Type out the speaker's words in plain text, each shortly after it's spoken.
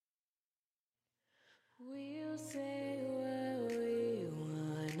We'll say what we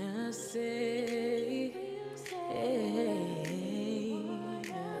wanna say.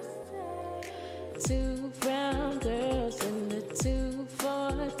 Two brown girls in the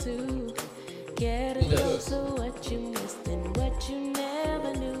 242. Get a dose of what you missed and what you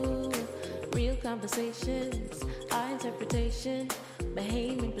never knew. Real conversations, our interpretation,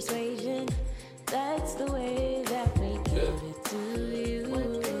 behaving persuasion. That's the way that we give it to you.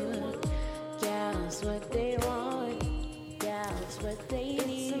 Gals, what they want. Gals, what they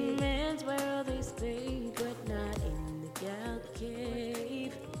need. It's a man's world, they stay, but not in the gal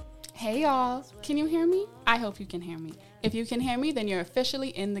cave. Hey y'all, can you hear me? I hope you can hear me. If you can hear me, then you're officially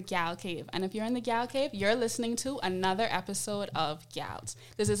in the Gal Cave. And if you're in the Gal Cave, you're listening to another episode of Gals.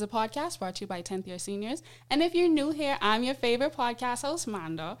 This is a podcast brought to you by 10th year seniors. And if you're new here, I'm your favorite podcast host,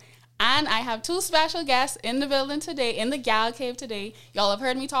 Mando. And I have two special guests in the building today, in the Gal Cave today. Y'all have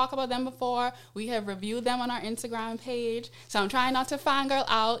heard me talk about them before. We have reviewed them on our Instagram page. So I'm trying not to fangirl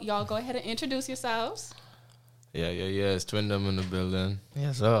out. Y'all go ahead and introduce yourselves. Yeah. It's Twin Them in the building.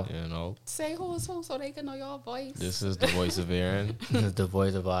 Yes, sir. You know, Say who's who so they can know your voice. this is the voice of Aaron. This is the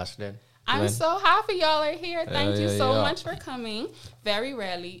voice of Austin. I'm so happy y'all are here. Thank you so Yeah. much for coming. Very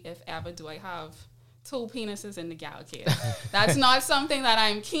rarely, if ever, do I have two penises in the Gal Cave. That's not something that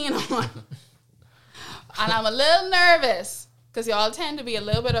I'm keen on. And I'm a little nervous because y'all tend to be a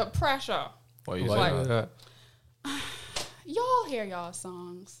little bit of pressure. What you Why say? is that? Y'all hear y'all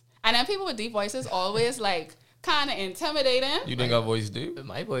songs. And then people with deep voices always like kind of intimidating. You think our voice deep?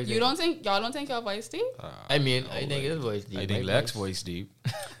 My voice. Y'all don't think your voice deep? I mean, I think his voice deep. I think My Lex voice deep.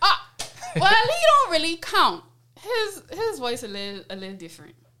 Well, he don't really count. His voice a little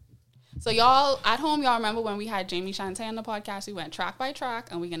different. So y'all at home, y'all remember when we had Jamie Shantae on the podcast? We went track by track,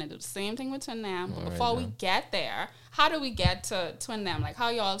 and we're gonna do the same thing with Twin Them. But before we get there, how do we get to Twin Them? Like how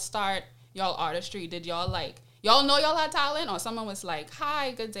y'all start y'all artistry? Did y'all know y'all had talent, or someone was like,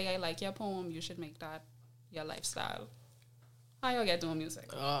 "Hi, good day, I like your poem. You should make that your lifestyle." How y'all get doing music?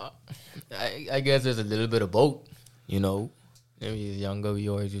 I guess there's a little bit of both. You know, when we was younger, we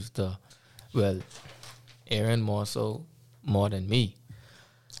always used to. Well, Aaron more than me.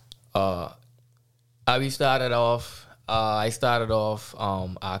 I started off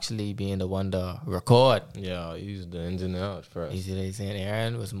actually being the one to record. Yeah, he's the engineer at first. You see what I'm saying?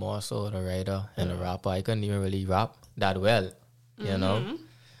 Aaron was more so the writer and the rapper. I couldn't even really rap that well, you know.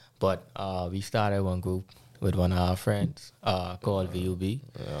 But we started one group with one of our friends called VUB.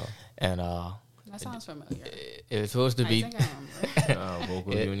 Yeah. And That sounds familiar. it was supposed to I be think I remember.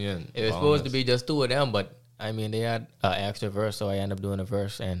 Vocal Union. it was supposed to be just two of them, but I mean they had an extra verse, so I ended up doing a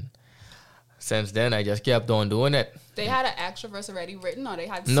verse, and since then I just kept on doing it. They had an extra verse already written, or they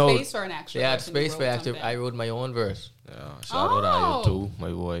had No, space for an extra They had verse and you space for wrote extra. something? I wrote my own verse. Yeah. Shout out to you too, my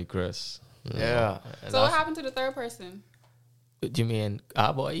boy Chris. Yeah. So what happened to the third person? What you mean?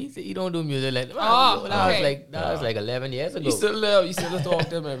 Boy, he don't do music like that. Oh, That was like 11 years ago. You still live. You still talk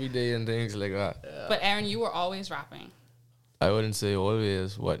to him every day and things like that. But Aaron, you were always rapping. I wouldn't say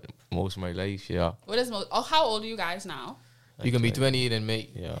always, but most of my life, yeah. What is how old are you guys now? You can be 28 and me.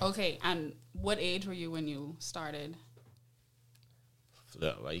 Yeah. Okay, and what age were you when you started?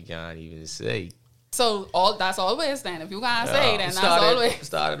 Look, I can't even say. So that's always then. If you gotta say, then that's always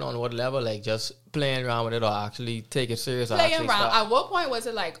Started on what level? Like just playing around with it, or actually take it serious? Or playing actually around. start- At what point was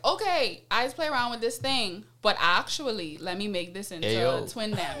it like, okay, I just play around with this thing, but actually, let me make this into Ayo.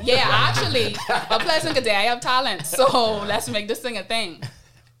 Twin Them. Yeah, actually, a pleasant good day. I have talent, so let's make this thing a thing.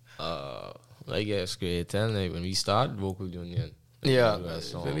 I guess grade 10, like when we started Vocal Union. Yeah,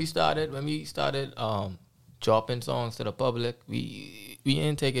 US when we started dropping songs to the public, we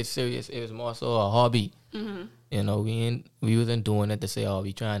didn't take it serious. It was more so a hobby. Mm-hmm. You know, we wasn't doing it to say, oh,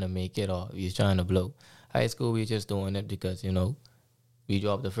 we trying to make it or we was trying to blow. High school, we just doing it because, you know, we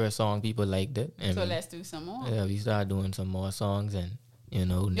dropped the first song, people liked it. And So let's do some more. yeah, we started doing some more songs, and, you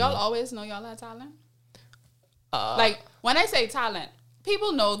know. Y'all always know y'all had talent? Uh, Like, when I say talent,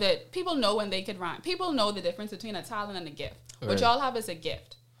 people know when they could rhyme. People know the difference between a talent and a gift. What Right. y'all have is a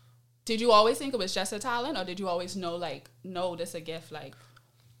gift. Did you always think it was just a talent, or did you always know, like, no, this a gift, like,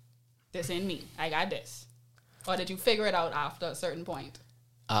 this in me, I got this? Or did you figure it out after a certain point?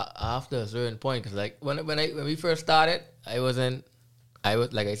 After a certain point, because like when we first started, I wasn't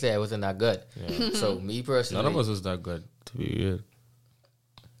that good. Yeah. So me personally, None of us was that good, to be real.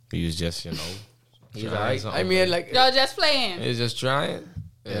 We was just, you know, he's trying alright. something. I mean, like, Y'all just playing. It's just trying.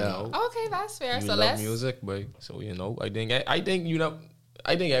 You Yeah. know. Okay, that's fair. You So love let's... music, but so you know, I think you know,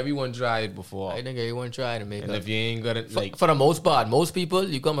 I think everyone tried before. I think everyone try to make and a... if you ain't got it, like For the most part, most people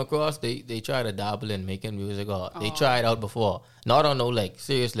you come across, they try to dabble in making music, or they try it out before. Not on no like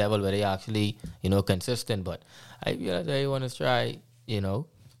serious level where they actually, consistent, but I feel like everyone has tried,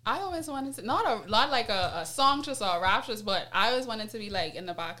 I always wanted to not like a songstress or a raptress, but I always wanted to be like in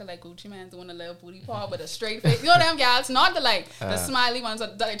the back of like Gucci Man doing a little booty paw with a straight face. You know them gals, not the like the smiley ones,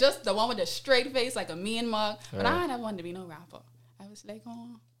 just the one with the straight face, like a mean mug. But I never wanted to be no rapper. I was like,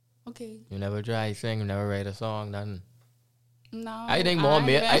 oh, okay. You never try sing, you never write a song, nothing. No, I think more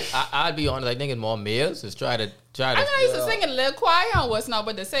male. I'll be honest. I think it's more males is try to. I mean, I used to sing in a little choir and what's not,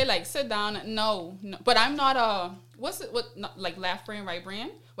 but to say like sit down, no. But I'm not a like left brain, right brain.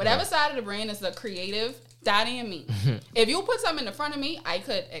 Whatever side of the brain is the creative, that ain't me. If you put something in front of me, I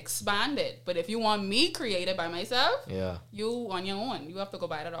could expand it. But if you want me created by myself, you on your own. You have to go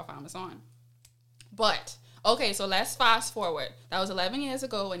buy that off Amazon. But okay, so let's fast forward. That was 11 years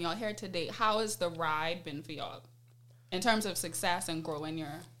ago, and y'all here today. How has the ride been for y'all in terms of success and growing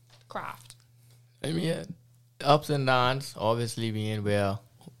your craft? I mean, ups and downs. Obviously, being where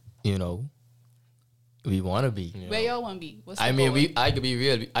we want to be. Where y'all want to be? What's the I mean, goal? I could be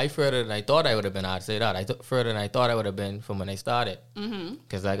real. I further than I thought I would have been. I'd say that. Further than I thought I would have been from when I started.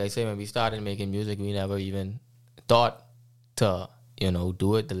 Because like I say, when we started making music, we never even thought to,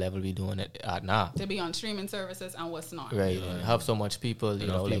 do it the level we doing it at now. To be on streaming services and what's not. Right. And have so much people,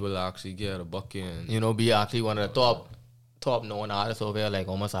 people actually get a bucket and be actually one of the top known artists over there, like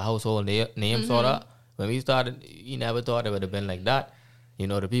almost a household name sort of. When we started, we never thought it would have been like that. The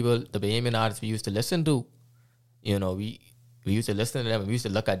Bahamian artists we used to listen to, we used to listen to them and we used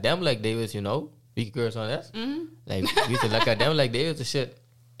to look at them like they was, we could curse on this. Like, we used to look at them like they was the shit.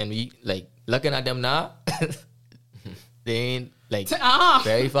 And we, like, looking at them now, they ain't, like,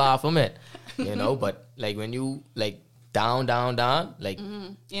 very far from it, But, like, when you, like, down, like...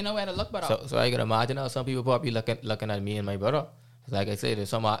 You know where to look but up. So I can imagine how some people probably looking at me and my brother. Like I said, there's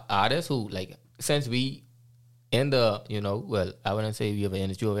some artists who, like, since we... in the, well, I wouldn't say we have an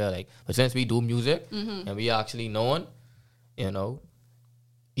industry over there, like, but since we do music and we actually known,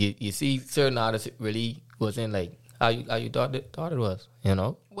 you see certain artists really wasn't like how you thought it was,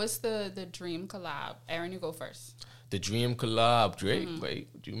 What's the dream collab? Aaron, you go first. The dream collab, Drake. Wait,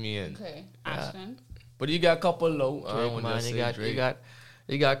 what do you mean? Okay, Ashton. But you got a couple though. Drake, man,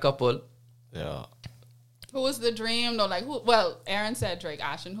 you got a couple. Yeah. Who was the dream though? Like who? Well, Aaron said Drake.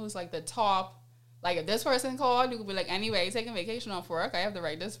 Ashton, who's like the top? Like, if this person called, you could be like, anyway, taking vacation off work, I have to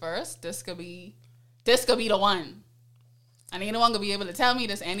write this first. This could be the one. And ain't no one could be able to tell me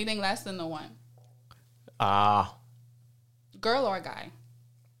this anything less than the one. Girl or guy?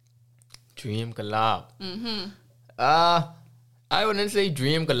 Dream collab. I wouldn't say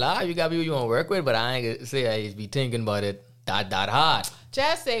dream collab. You got people you want to work with, but I ain't gonna say I just be thinking about it that hard.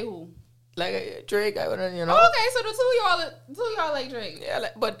 Just say who. Like Drake, I wouldn't, Okay, so the two y'all like Drake. Yeah,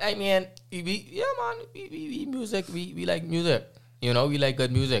 but I mean, we music, we like music. We like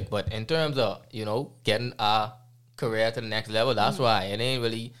good music. But in terms of, getting our career to the next level, that's why it ain't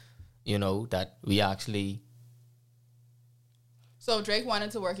really, that we actually. So Drake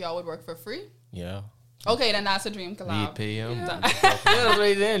wanted to work, y'all would work for free? Yeah. Okay, then that's a dream collab. You'd pay him. Yeah, that's what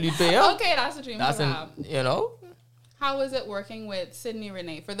he's saying. You'd pay him. Okay, that's a dream collab. How is it working with Sydney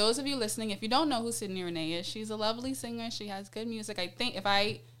Renee? For those of you listening, if you don't know who Sydney Renee is, she's a lovely singer. She has good music. I think if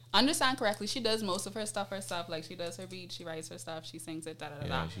I understand correctly, she does most of her stuff herself. Like she does her beats, she writes her stuff, she sings it,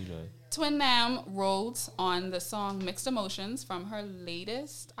 Yeah, she does. Twin Nam wrote on the song Mixed Emotions from her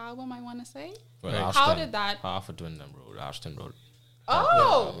latest album, I want to say. Well, how did that... Half of Twin Nam wrote. Ashton wrote.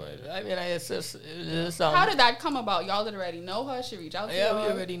 Oh! I mean, it's just... How did that come about? Y'all did already know her? She reached out to you? Yeah,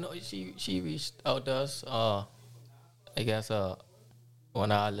 we already know. She reached out to us. I guess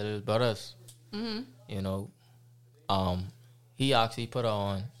one of our little brothers, he actually put her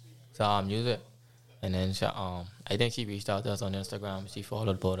on to our music, and then she, I think she reached out to us on Instagram. She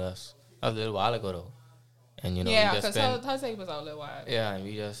followed both us. That was a little while ago though, and yeah, because her tape was out a little while. Yeah, and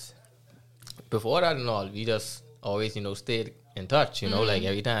we just before that and all, we just always stayed in touch. Like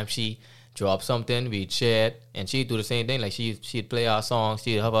every time she drop something, we'd share it, and she'd do the same thing. Like she'd play our songs,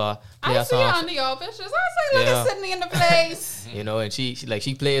 she'd have her play our songs. I see her under your pictures. I say, look at Sydney in the place. And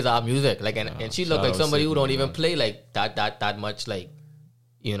she plays our music, like, and she look like somebody who don't even play like that much, like,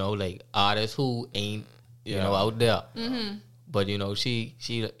 like artists who ain't out there. But she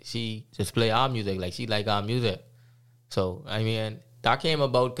just play our music, like she like our music. So I mean that came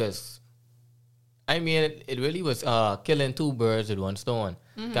about because it really was killing two birds with one stone.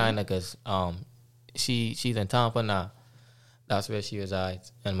 Kind of, because she's in Tampa now. That's where she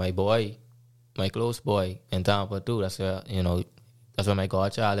resides. And my close boy in Tampa too. That's where, That's where my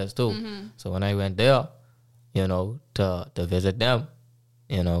godchild is too. Mm-hmm. So when I went there, you know, to visit them,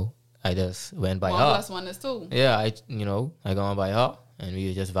 you know, I just went by 1 her. plus 1 is 2. Yeah, I gone by her, and we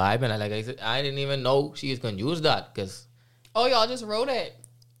were just vibing. And like I said, I didn't even know she was gonna use that because Oh, y'all just wrote it.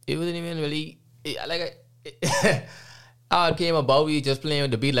 it wasn't even really how it came about. We just playing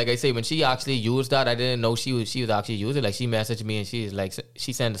with the beat. Like I say, when she actually used that, I didn't know she was actually using it. Like she messaged me and she's like,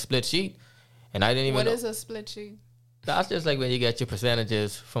 she sent a split sheet, and I didn't even What know. is a split sheet? That's just like when you get your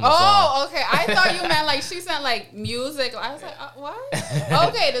percentages from a song. Oh, okay. I thought you meant like she sent like music. I was like, what?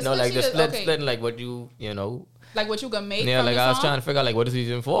 Okay, the No, split like sheet the is okay. split, like what you know. Like what you can make. Yeah, from like the I was song? trying to figure out like what is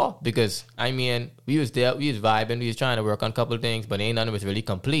even for, because I mean we was there, we was vibing, we was trying to work on a couple of things, but ain't none of it was really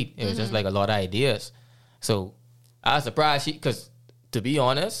complete. It was just like a lot of ideas. So I was surprised because to be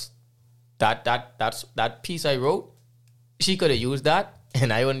honest, that piece I wrote, she could have used that,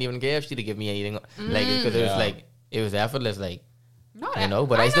 and I wouldn't even care if she'd have given me anything like it, because it was like it was effortless, like. No, You know,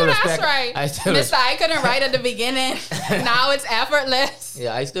 but I still know respect- That's right. I still Mister, I couldn't write at the beginning. Now it's effortless.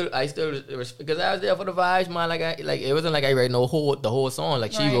 Yeah, I still because I was there for the vibes, man. Like it wasn't like I wrote the whole song.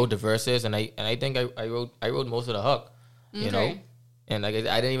 Like she Right. wrote the verses, and I think I wrote most of the hook, you know. Okay. And like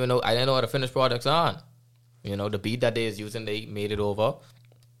I didn't know how the finished product's on. You know, the beat that they is using, they made it over.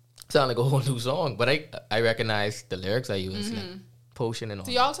 Sound like a whole new song, but I recognize the lyrics I use, like potion and all.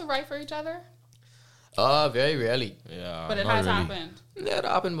 Do y'all two write for each other? Very rarely. Yeah, But it not has really. happened. Yeah, it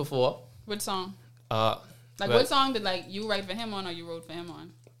happened before. Which song? Like Like what song did like you write for him on or you wrote for him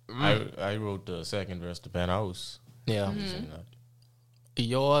on? I wrote the second verse to Penthouse. Yeah. Mm-hmm. Sing that.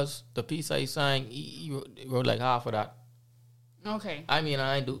 Yours, the piece I sang, he wrote like half of that. Okay. I mean,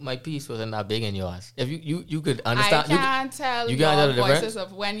 my piece wasn't that big in yours. If you could understand, I can't tell you your can't tell the voices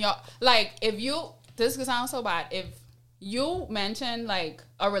difference? of when you're like if you this could sound so bad. If you mention like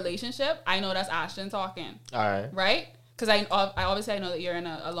a relationship, I know that's Ashton talking, all right. right? Because I obviously I know that you're in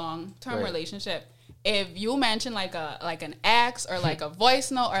a long term Right. relationship. If you mention like an ex or like a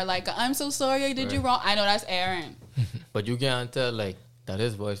voice note or like I'm so sorry I did you wrong, I know that's Aaron. But you can't tell like that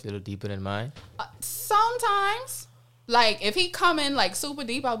his voice a little deeper than mine. Sometimes, like if he come in like super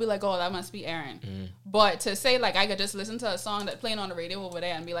deep, I'll be like, oh, that must be Aaron. But to say like I could just listen to a song that's playing on the radio over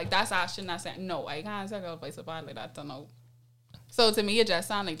there and be like, that's Ashton, that's Aaron. No, I can't take a voice about like that. Don't know. So to me, it just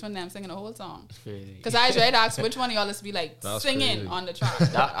sounds like twin them singing the whole song. Crazy. Because I tried to ask which one of y'all is be like That's singing crazy. on the track.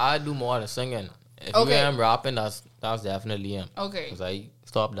 That I do more than singing. If Okay. you hear him rapping, that's definitely him. Okay, Cause I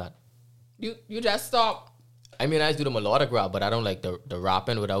stopped that. you just stop. I mean, I used to do the melodic rap, but I don't like the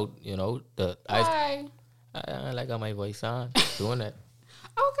rapping without Bye. I like how my voice sound doing it.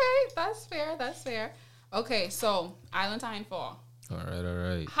 Okay, that's fair. That's fair. Okay, so Island Time 4. All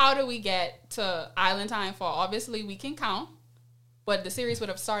right. How do we get to Island Time 4? Obviously, we can count, but the series would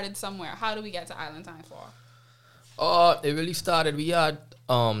have started somewhere. How do we get to Island Time 4? It really started. We had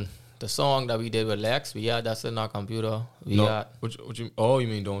the song that we did with Lex. We had that's in our computer. We No, had what you? Oh, you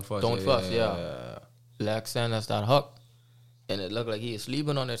mean Don't Fuss? Don't Fuss, yeah. Lex sent us that hook, and it looked like he was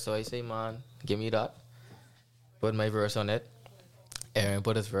sleeping on it. So I say, man, give me that. Put my verse on it. Aaron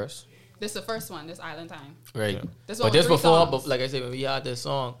put his verse. This is the first one, this Island Time. Right. Yeah. This But one just with 3 before, songs. but like I said, when we had this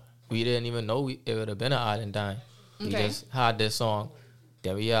song, we didn't even know it would have been an Island Time. We Okay. just had this song.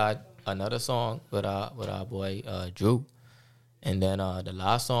 Then we had another song with our boy Drew, and then the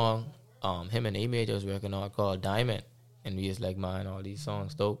last song, him and A Major was working on called Diamond, and we was like, man, all these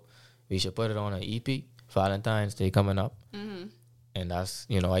songs dope. We should put it on an EP. Valentine's Day coming up, and that's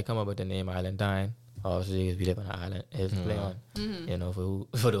I come up with the name Island Time. Obviously, 'cause we live on an island. It's play on,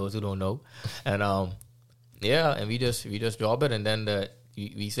 for those who don't know, and and we just drop it, and then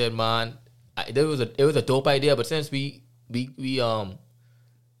we said, man, it was a dope idea, but since we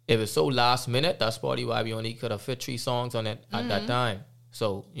it was so last minute, that's probably why we only could have fit 3 songs on it at that time.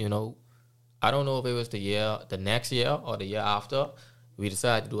 So I don't know if it was the next year or the year after, we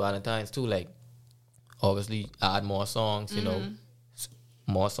decided to do Island Times too, like obviously add more songs,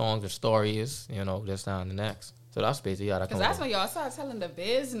 more songs with stories, this time the next. So that's basically how that Because comes. that's when y'all started telling the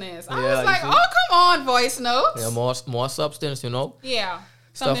business. I Yeah, was you like, see? oh, come on, voice notes. Yeah, more substance, Yeah.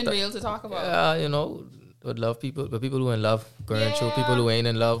 Stuff Something that- real to talk about. Yeah, would love people, but people who in love, going through Yeah. people who ain't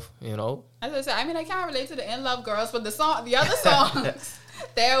in love, As I said, I mean, I can't relate to the In Love Girls, but the other songs,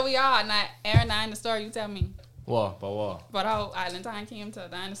 there we are. Now, Aaron, now in the story, you tell me. What? But what? But how Island Time came to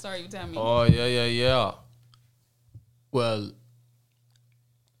now in the story, you tell me. Oh yeah. Well,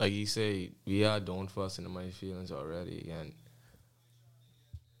 like you say, we had Don't Fuss into My Feelings already, and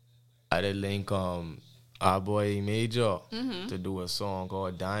I did link our boy Major to do a song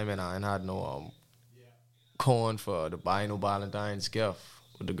called Diamond. I ain't had no corn for the buy no Valentine's gift.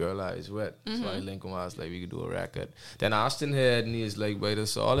 with the girl I was with. So I linked him. I was like, we could do a record. Then Austin heard and he's like, "Boy,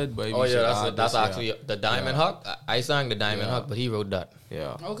 that's solid, boy." Oh we should yeah, add that's this, actually the Diamond Hawk. I sang the Diamond Yeah. Hawk, but he wrote that.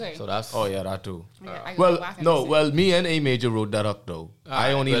 Yeah. Okay. So that's Oh yeah, that too. Yeah, I can go back and listen. Well, me and A Major wrote that up though.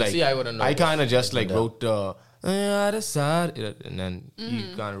 I only well, like. see, I wouldn't know I this. kind of just like Yeah. wrote the other side, and then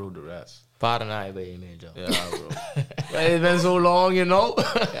he kind of wrote the rest. Pardon I by Major. Yeah, bro. But it's been so long, you know.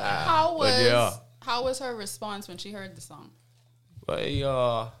 How was yeah. how was her response when she heard the song? But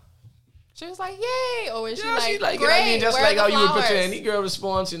She was like, "Yay!" Or was yeah, she she like, like it. "Great"? I mean, just where are like the how you would picture flowers?" any girl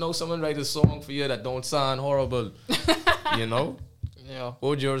response. You know, someone write a song for you that don't sound horrible. You know, Yeah. what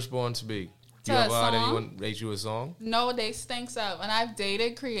would your response be? To You a ever had song? anyone write you a song? No, they stinks up, and I've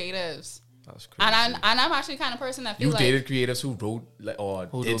dated creatives, That's crazy. and I'm actually the kind of person that You feels like dated creators who wrote like or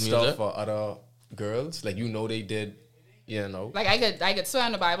Who did do stuff music? for other girls, like they did, you know. like I could swear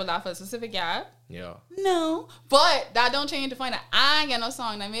on the Bible that for a specific guy. Yeah, No, but that don't change the point that I ain't get no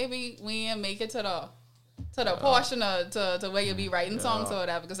song. That maybe we ain't make it to the portion of to where you be writing songs or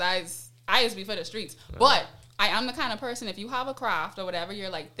whatever. Because I used to be for the streets, but I am the kind of person, if you have a craft or whatever your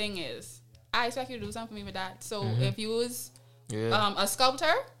like thing is, I expect you to do something for me with that. So if you was Yeah. a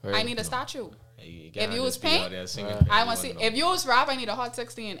sculptor, I Right. need a statue. you If you was just be paint, out there singing Right. for I want to see. everyone, If you was rap, I need a hot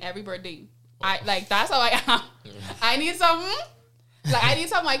 16 every birthday. I like that's how I am. I need something. Like I need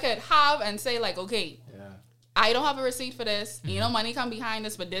something I could have and say like, okay, Yeah. I don't have a receipt for this. You know, money come behind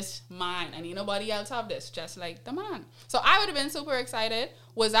this, but this mine. I need nobody else have this, just like the man. So I would have been super excited.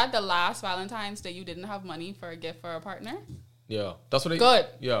 Was that the last Valentine's Day you didn't have money for a gift for a partner? Yeah, that's what they. Good.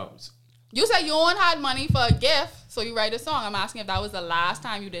 Yeah, You said you only had money for a gift, so you write a song. I'm asking if that was the last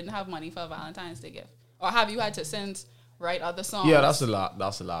time you didn't have money for a Valentine's Day gift, or have you had to since write other songs? yeah, that's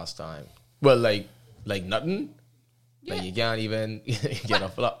the last time. Well, like nothing. Yeah. Like you can't even get a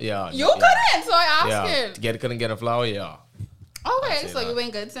flower. Yeah, You yeah. couldn't, so I Yeah, asked it. couldn't get a flower. Yeah, Okay, say so that. you've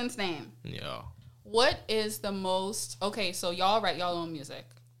been good since then. yeah. What is the most okay? So y'all write y'all own music.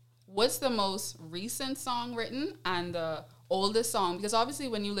 What's the most recent song written and the oldest song? Because obviously,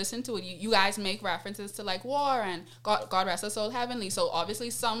 when you listen to it, you guys make references to like war and God Rest Her Soul Heavenly. So obviously,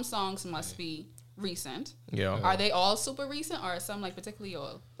 some songs must be recent. Yeah. Are they all super recent, or are some like particularly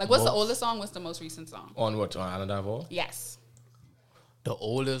old? Like, what's the Most. oldest song? What's the most recent song? On what? On Island Ivor? Yes. The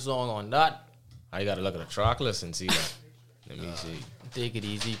oldest song on that, I gotta look at the track list and see that. Let me see. Take It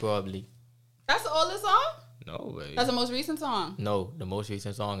Easy probably. That's the oldest song. No way. That's the most recent song. No, the most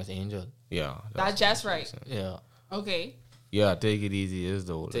recent song is Angel. Yeah. That's just right. Yeah. Okay. Yeah, Take It Easy is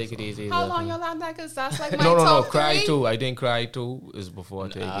the oldest. Take It song. Easy. is How the long thing. y'all had that? Because that's like my No, top Cry three. 2. I think Cry 2 is before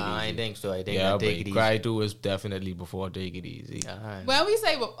Take It Easy. I think so. I think Yeah, that but Take It Easy. Cry 2 is definitely before Take It Easy. Alright. When we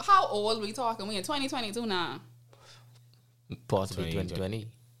say, well, how old we talking? We in 2022 now. Possibly 2020. 2020.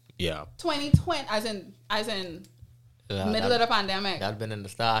 Yeah. 2020, as in middle of the pandemic. That been in the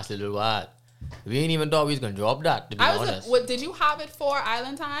stars a little while. We ain't even thought we was gonna drop that. To be I was. honest, What did you have it for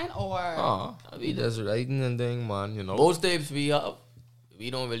Islandine or? Oh, we just writing and thing, man, you know. most tapes we have,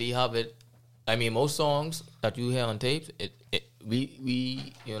 we don't really have it. I mean, most songs that you hear on tapes,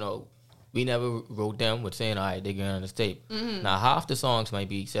 we you know, we never wrote them with saying, all right, they're going on this tape. Mm-hmm. Now, half the songs might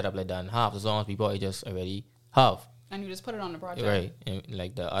be set up like that, and half the songs we probably just already have. And you just put it on the project. Right. And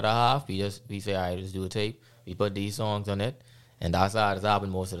like the other half, we say, all right, let's do a tape. We put these songs on it, and that's how it's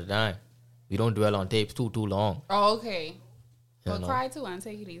happened most of the time. We don't dwell on tapes too long. Oh, okay. You Well, know. Cry 2 and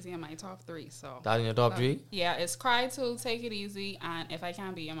Take It Easy in my top 3. So That's in your top three? yeah, it's Cry 2, Take It Easy, and If I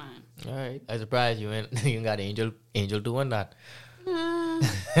Can't Be Your Man. All right. I'm surprised you went, you got Angel 2 on that.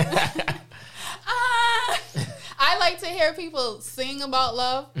 I like to hear people sing about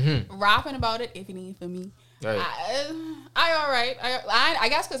love, rapping about it. If it ain't for me, Right. I all right. I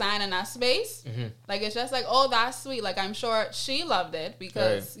guess because I ain't in that space. Like it's just like, oh, that's sweet. Like I'm sure she loved it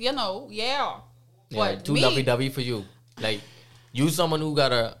because you know, yeah. Yeah, But too me, lovey-dovey for you. Like, you someone who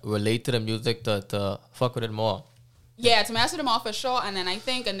gotta relate to the music to fuck with it more. yeah, to master them all for sure. And then I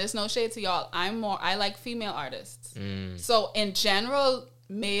think, and there's no shade to y'all, I like female artists. So in general,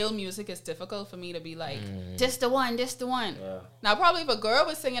 male music is difficult for me to be like, just the one. Yeah. Now, probably if a girl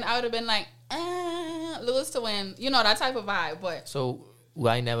was singing, I would have been like, lose to win, you know, that type of vibe. But So,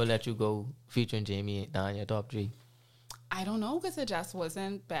 why never let you go featuring Jamie down your top 3? I don't know because it just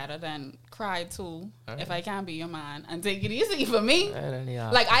wasn't better than Cry 2, If I Can't Be Your Man, and Take It Easy for me.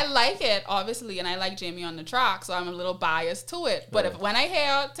 Like, I like it, obviously, and I like Jamie on the track, so I'm a little biased to it. But when I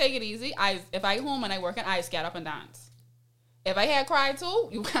hear Take It Easy, if I home and I work, I just get up and dance. If I hear Cry 2,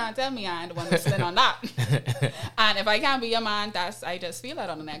 you can't tell me I ain't the one who's sitting on that. And If I Can't Be Your Man, I just feel that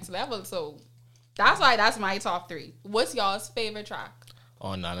on the next level. So that's why that's my top 3. What's y'all's favorite track?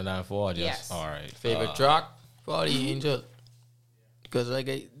 On 99.4, just Yes. all right. Favorite track? Probably Angel. Because like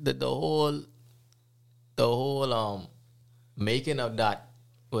the whole making of that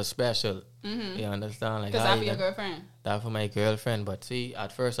was special. You understand? Like Because I that for your even- girlfriend. that for my girlfriend. But see,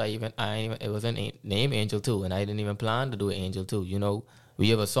 at first it was name Angel 2, and I didn't even plan to do Angel 2. You know, we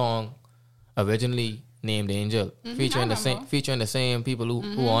have a song originally named Angel, featuring the same people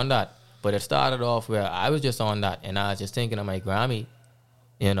who on that. But it started off where I was just on that, and I was just thinking of my Grammy,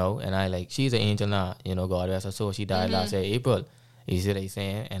 you know, and I like, she's an angel now, you know, God rest her soul. She died last year, April. You see what I'm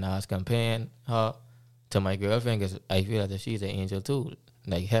saying? And I was comparing her to my girlfriend because I feel that she's an angel too,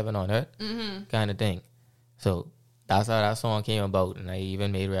 like heaven on earth kind of thing. So that's how that song came about, and I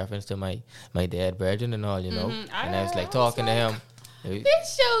even made reference to my dead virgin and all, you know. And I was like talking to him.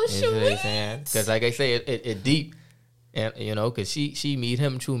 This show sweet. Because like I say, it deep, and you know, because she meet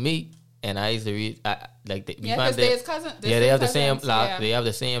him through me, and I used to read Because they're his cousin. they have the same cousins, last. yeah. They have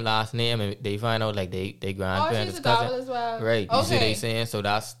the same last name, and they find out like they grandparents she's a cousin. double as well. Right? You see what Okay. they saying? So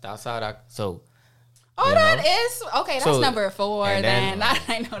that's how that. So Oh, you that know? is okay. That's So- number 4. and Then then-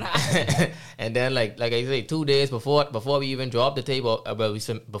 I know that. and then like I say, 2 days before we even dropped the tape,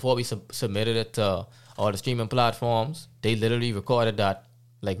 before we submitted it to all the streaming platforms, they literally recorded that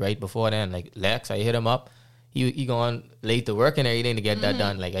like right before then. Like Lex, I hit him up. He gone late to work and everything to get that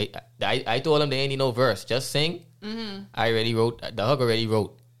done. Like I told him they ain't need no verse, just sing. I already wrote the hook. Already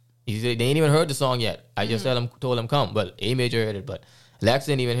wrote. He said they ain't even heard the song yet. I just told him come. But A Major heard it, but Lex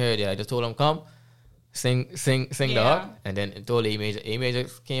didn't even hear it yet. I just told him come. Sing the Yeah. hook, and then told A Major. A Major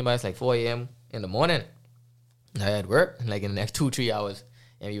came by. It's like 4 a.m. in the morning. I had work like in the next 2-3 hours,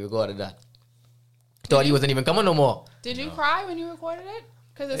 and we recorded that. Thought he wasn't even coming no more. Did you cry when you recorded it?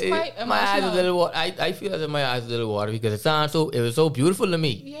 Because it's quite emotional. My eyes a little water. I feel as if my eyes a little water because it sounds so. It was so beautiful to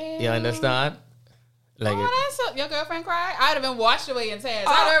me. Yeah. You understand? Like That's so, your girlfriend cried. I'd have been washed away in tears.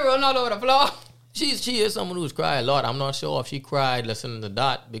 I'd have rolling all over the floor. she is someone who's cried a lot. I'm not sure if she cried listening to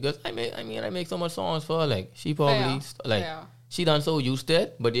that because I make so much songs for her. Like she probably Fair. she done so used to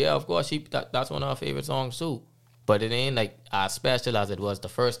it. But yeah, of course that's one of her favorite songs too. But it ain't like as special as it was the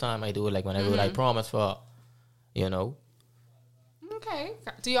first time I do it. Like when I wrote I Promise for her, you know. Okay.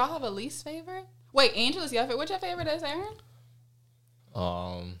 Do y'all have a least favorite? Wait, Angel is your favorite. What's your favorite is, Aaron?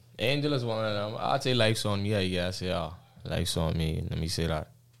 Angel is one of them. I'd say Life's on Me, I guess, yeah. Life's on Me. Let me say that.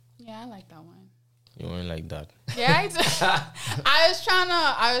 Yeah, I like that one. You ain't like that. Yeah, I do. I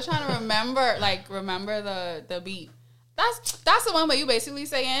was trying to remember the beat. That's the one where you basically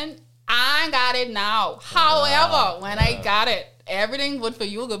saying, I got it now. However, when I got it, everything would for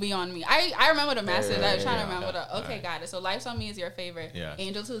you could be on me. I remember the message. I was trying to remember got it. So Life's on Me is your favorite. Yeah.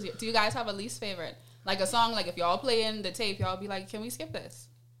 Angel 2 is do you guys have a least favorite? Like a song, like if y'all playing the tape, y'all be like, can we skip this?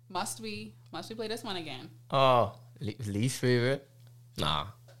 Must we play this one again? Oh, least favorite? Nah.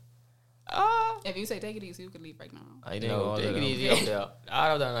 If you say take it easy, you could leave right now. I think No, all take of it them. easy up there.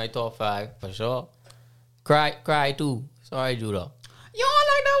 Out of that, my top 5 for sure. Cry too. Sorry, Judah. You don't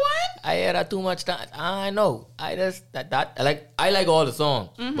like that one? I had that too much time. I know. I just I like all the songs,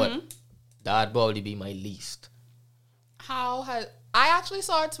 but that'd probably be my least. I actually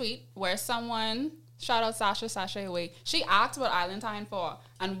saw a tweet where someone, shout out Sasha Away, she asked what Islandine for,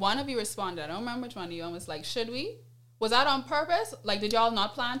 and one of you responded. I don't remember which one of you, and was like, should we? Was that on purpose? Like, did y'all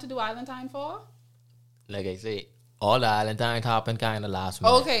not plan to do Islandine 4? Like I say, all the Valentine's happened kind of last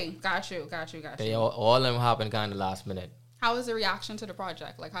minute. Okay, got you. They all of them happened kind of last minute. How was the reaction to the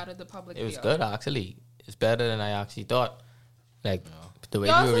project? Like, how did the public It was feel? good actually. It's better than I actually thought. Like the way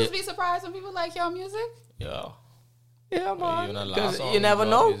Y'all we were. supposed to be surprised when people like y'all music? Yeah. Yeah, Even man. the last Because song you never drop,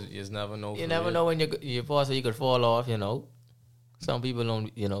 know. You just never know. You for never real. know when you possibly you could fall off. You know, some people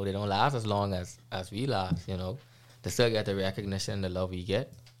don't. You know, they don't last as long as we last. You know, they still get the recognition, the love we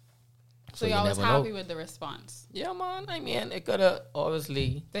get. So you y'all was never happy know. with the response. Yeah, man. I mean, it could have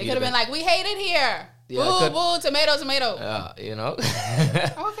obviously. They could have been like, we hate it here. Yeah, boo, could- boo, tomato. Yeah, you know.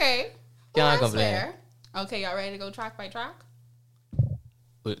 Okay. Well, Can't that's complain. fair. Okay, y'all ready to go track by track?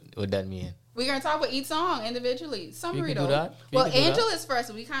 what that mean? We're going to talk about each song individually. Summary, We can though. do that. We Well, can do Angel that. is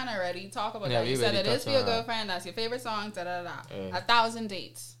first. We kind of already talk about Yeah, that. You we said already it is touched for your on that. girlfriend. That's your favorite song. Da-da-da-da. Yeah. 1,000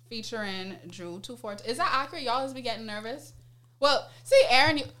 Dates featuring Drew 242. Is that accurate? Y'all just be getting nervous? Well, see,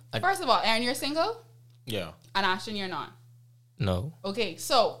 Aaron, first of all, Aaron, you're single? Yeah. And Ashton, you're not. No. Okay,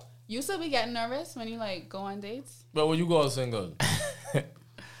 so you still be getting nervous when you, like, go on dates? But when you go single,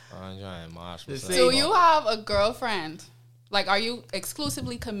 I'm trying Marsh. The Do you have a girlfriend? Like, are you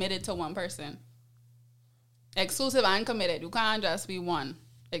exclusively committed to one person? Exclusive and committed. You can't just be one.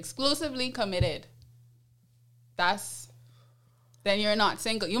 Exclusively committed. Then you're not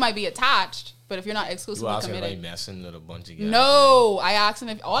single. You might be attached, but if you're not You exclusively asking committed. like messing with a bunch of guys. No, I asked him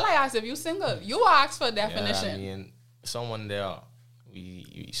if you single. You asked for a Yeah, definition. I mean, someone there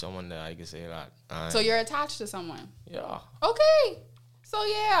we someone that I can say that. And So you're attached to someone. yeah. Okay. So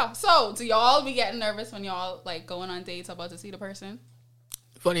yeah. So do y'all be getting nervous when y'all like going on dates about to see the person?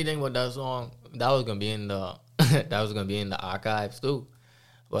 Funny thing about that song, that was gonna be in the that was gonna be in the archives too.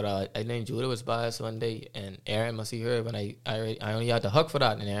 But I think Judah was by us one day, and Aaron must see her when I only had to hug for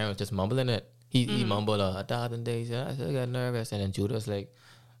that, and Aaron was just mumbling it. He mumbled 1,000 days. Yeah, I still got nervous, and then Judah was like,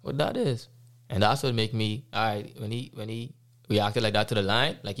 "What that is?" And that's what make me alright when he reacted like that to the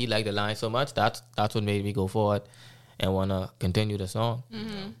line, like he liked the line so much. That's what made me go forward and wanna continue the song.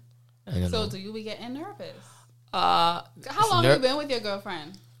 And, you So know, do you be getting nervous? how How long you been with your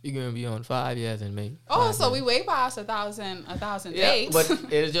girlfriend? You're gonna be on 5 years in May. Oh, 5 so years. we way past 1,000 Yeah, dates. but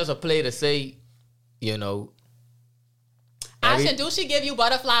it's just a play to say, you know. Ashton, do she give you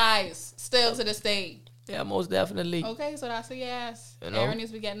butterflies still to this day? Yeah, most definitely. Okay, so that's a yes. You know? Aaron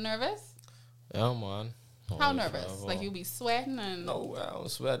used to be getting nervous. Yeah, man. How Always nervous? travel. Like you be sweating and No, I don't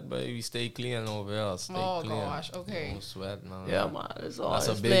sweat, but we stay clean over here. Stay Oh, clean. gosh, okay. No sweat, man. Yeah, man. It's all That's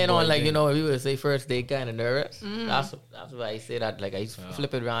a it's big playing on boy like you thing. know. If you would say first date kind of nervous. Mm. That's why I say that. Like I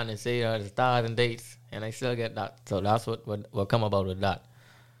flip it around and say it's 1,000 dates, and I still get that. So that's what come about with that.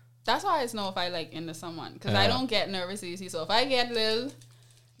 that's why I just know if I like into someone because I Yeah. don't get nervous easy. So if I get Lil,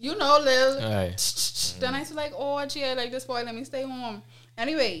 Lil, All right. then I feel like, oh, gee, I like this boy. Let me stay warm.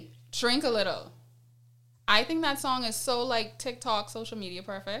 Anyway, drink a little. I think that song is so like TikTok, social media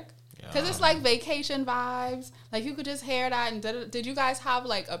perfect. Because it's like vacation vibes. Like you could just hear that. And did you guys have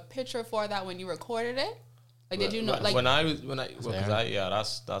like a picture for that when you recorded it? Like did you know like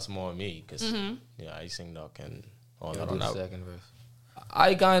that's more me because Mm-hmm. yeah, I sing duck and all You that do on the that. second verse.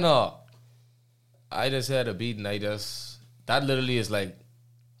 I just had a beat and that literally is like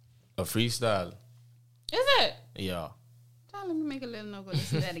a freestyle. is it? Yeah. Let me make a little no go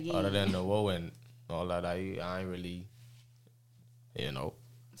listen to that again. Other than the woe and all that, I ain't really, you know.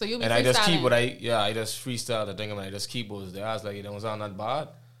 So you be And I just keep freestyling. I just freestyle the thing and I just keep what was there. I was like, it don't sound that bad.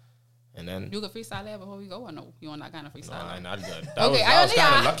 And then You could freestyle that before we go or no? You on that kind of no, freestyle? I'm not good. Okay, I was I only kind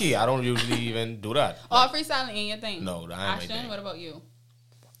of asked. lucky. I don't usually even do that. Oh, freestyling ain't your thing. No, that ain't my Ashton, thing. what about you?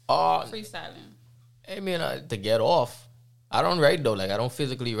 Freestyling. I mean, to get off, I don't write though. Like I don't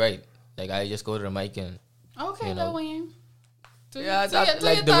physically write. Like I just go to the mic and Okay, You know. Lil Wayne. Do yeah, do your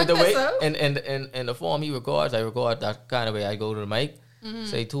like thug the way thistle. and the form he records, I record that kind of way. I go to the mic, Mm-hmm.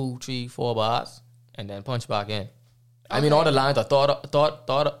 say 2, 3, 4 bars, and then punch back in. I mean, all the lines are thought Yeah.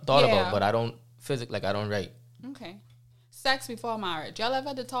 about, but I don't I don't write. Okay. Sex before marriage. Y'all ever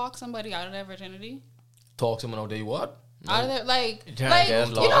had to talk somebody out of their virginity? Talk to someone, they what? Out of their like that's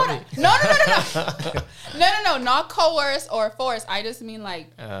you know what lovely. no, not coerce or force. I just mean like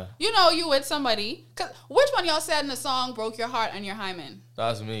you with somebody. Cause which one y'all said in the song broke your heart and your hymen?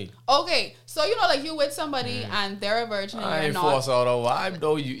 That's me. Okay, so like you with somebody and they're a virgin and I you're ain't not. force out a vibe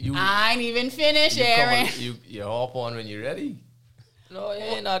though. You I ain't even finished, you come Aaron. on, you hop on when you're ready. No, it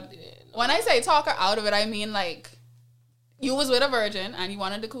ain't not. When I say talk her out of it, I mean like you was with a virgin and you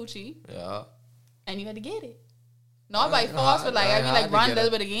wanted the coochie Yeah. and you had to get it. Not by ain't force, hard- but like I I ain't mean hard like to run a get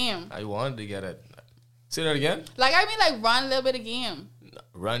little it. bit of game. I wanted to get it. Say that again. Like I mean like run a little bit of game.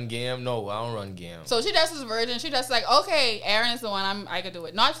 Run game? No, I don't run game. So she just is a virgin. She just like, okay, Aaron is the one. I could do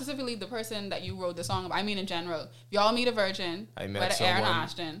it. Not specifically the person that you wrote the song about. I mean in general. If y'all meet a virgin, I met whether Aaron or someone-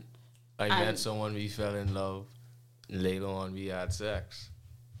 Ashton. I I'm- met someone, we fell in love, and later on we had sex.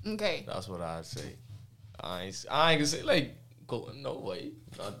 Okay. That's what I'd say. I ain't gonna say like go no way,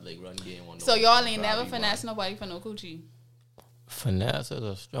 not like run game on. So no y'all ain't never probably finesse not. nobody for no coochie. Finesse is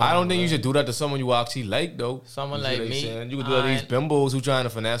a strong. I don't think you word. should do that to someone you actually like though. Someone You see like what I'm me, saying? You could do that to these I- bimbos who trying to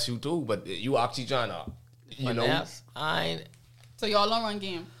finesse you too, but you actually trying to, you know. Finesse, I ain't. So y'all don't run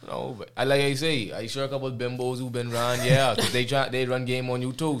game. No, but I like I say, I sure a couple of bimbos who been around, yeah, because they run game on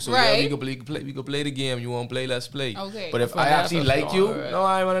you too. So yeah, Right. we could play the game. You want to play? Let's play. Okay. But if But I that's actually a like strong you, word. no,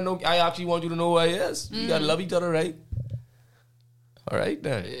 I want to know. I actually want you to know who I is. We gotta love each other, right? All right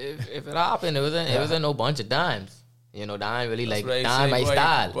then. If it happened, it wasn't no bunch of dimes. You know, that ain't really That's like what I that ain't say, my boy.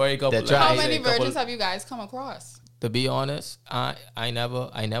 style. Boy, a couple To like- try- How I many say a couple- virgins have you guys come across? To be honest, I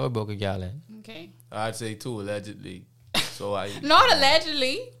never broke a gal in. Okay. I'd say two allegedly. So I Not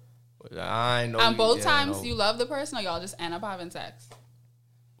allegedly. I know. And both yeah, times no. you love the person or y'all just end up having sex?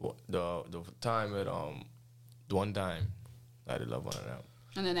 The time at one time I did love one of them.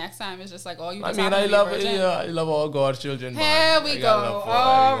 And the next time it's just like, oh, you I just mean, happen I to be a love virgin? yeah, I love all God's children. Here man. we I go. got love for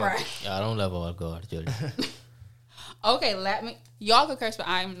All everyone. right. I don't love all God, children. Okay, y'all could curse, but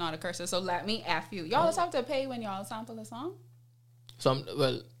I'm not a cursor, so let me F you. Y'all just have to pay when y'all sample a song?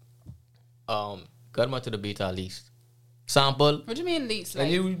 Cut much to the beat at least. Sample. What do you mean least?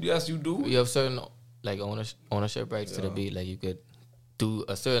 And Like, yes, you do. You have certain like ownership rights to the beat. Like you could do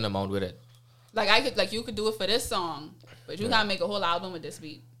a certain amount with it. Like you could do it for this song, but you gotta make a whole album with this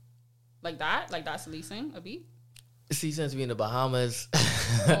beat. Like that? Like that's leasing a beat? See, since we in the Bahamas,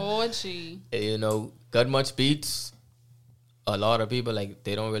 Oh, gee. you know, got much beats. A lot of people, like,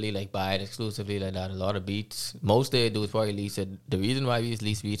 they don't really, like, buy it exclusively like that. A lot of beats. Most they do is probably lease it. The reason why we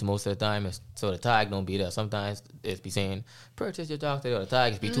lease beats most of the time is so the tag don't be there. Sometimes it's be saying, purchase your dog today, or the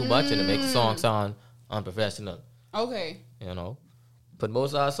tag is be too much and it makes the song sound unprofessional, Okay. you know. But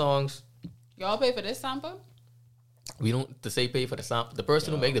most of our songs, Y'all pay for this sample? we don't, to say pay for the sample. The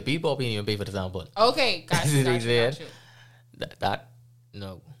person who make the beat probably even pay for the sample. Okay, got you, got you, got you.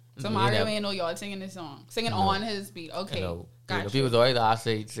 No. So We Mario never- ain't know y'all singing this song. Singing on his beat. Okay, You know, got you. people always ask,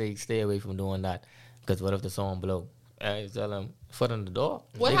 say stay away from doing that, because what if the song blow? I tell them, foot on the door.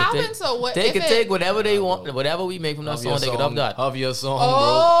 What They can happens? take- So what They if can it- take whatever they want, whatever we make from that Of song, your they can up that. Of your song,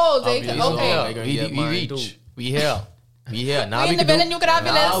 Oh, bro. they Of can- your song. okay. They gonna We get mine reach. too. We here. Now We in the can building, you could have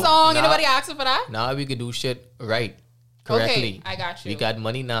your little song. Anybody asking for that? Now we can do shit right, correctly. Okay, I got you. We got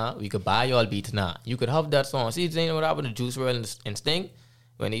money now. We could buy y'all beats now. You could have that song. See, you know what happened to Juice WRLD and Sting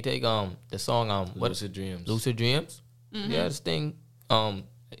when they take the song what Lucid Dreams. Lucid Dreams. Mm-hmm. Yeah, Sting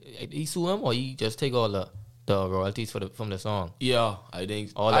he sue him or he just take all the royalties from the song. Yeah, I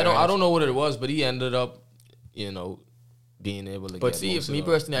think. All I the don't know what it was, but he ended up, you know, being able to. But get see, most if of me the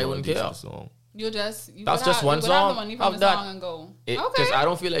personally, I wouldn't royalties care. of the song. You That's could just have, one you could have song the money from of the that. song and go. Because Okay. I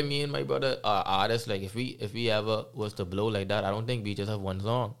don't feel like me and my brother are artists. Like if we ever was to blow like that, I don't think we just have one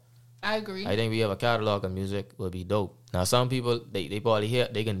song. I agree. I think we have a catalog of music would be dope. Now some people they probably hear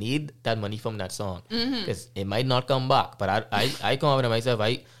they can need that money from that song because it might not come back. But I confident myself.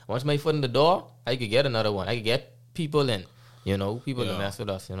 Once my foot in the door, I could get another one. I could get people in. You know, people to mess with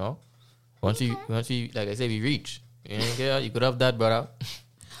us. You know, once you like I said, we reach. You don't care. You could have that, brother.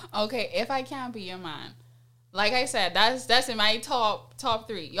 Okay, if I can't be your man, like I said, that's in my top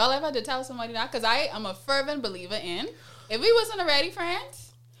 3. Y'all ever had to tell somebody that? Because I am a fervent believer in if we wasn't already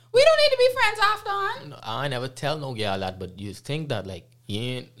friends, we don't need to be friends after on. No, I never tell no girl that, but you think that like you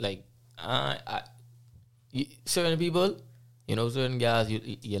ain't like certain people, you know, certain girls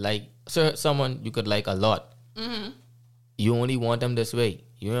you like someone you could like a lot. Mm-hmm. You only want them this way.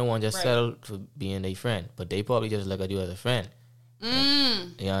 You don't want to just settle for being a friend, but they probably just look at you as a friend.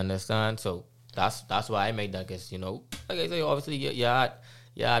 You understand? So that's why I made that. Cause you know, like I say, obviously you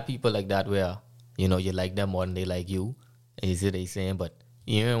had people like that where you know you like them more than they like you. Is it they saying? But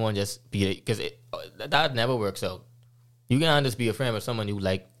you don't want to just be because that never works out. You can't just be a friend with someone you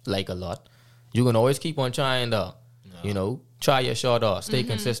like a lot. You can always keep on trying to, you know, try your shot or stay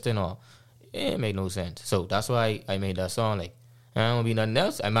consistent or it make no sense. So that's why I made that song. Like I don't be nothing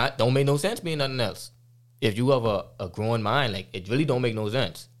else. Don't make no sense being nothing else. If you have a growing mind, like it really don't make no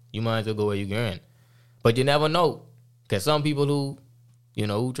sense. You might as well go where you're going. But you never know. Because some people who, you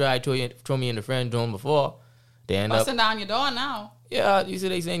know, who tried to throw me in the friend zone before, they end up... Busting down your door now. Yeah, you see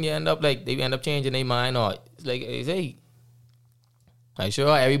they saying they end up changing their mind or it's like, hey, I'm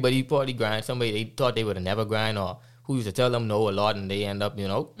sure everybody probably grind. Somebody they thought they would have never grind or who used to tell them no a lot and they end up, you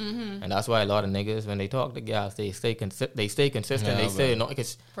know. And that's why a lot of niggas, when they talk to guys, they stay consistent. Yeah, they say no,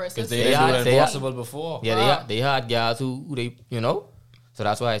 because Because They they didn't do had- the they had- impossible before. yeah, they had guys who they, you know. So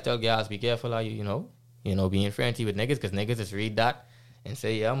that's why I tell guys, be careful how you know, being friendly with niggas, because niggas just read that and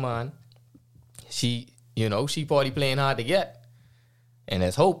say, yeah, man, she probably playing hard to get. And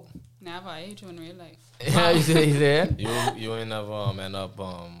there's hope. Never. I hate you in real life. You see what he said? You ain't never end up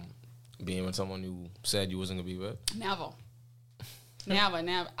being with someone you said you wasn't gonna be with. Never. Never.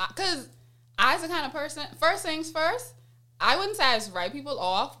 Because I was the kind of person, first things first, I wouldn't say I just write people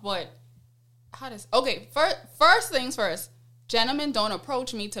off, but first things first, gentlemen don't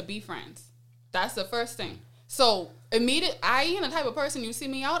approach me to be friends. That's the first thing. So I ain't the type of person you see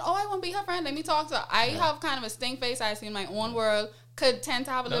me out, I want to be her friend, let me talk to her. I have kind of a stink face, I see in my own world, could tend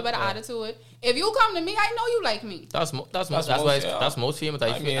to have a little bit of attitude. If you come to me, I know you like me. That's most females.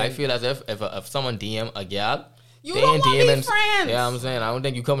 I feel as if someone DM a gal, You they don't ain't want to be DMing. friends. Yeah, I'm saying I don't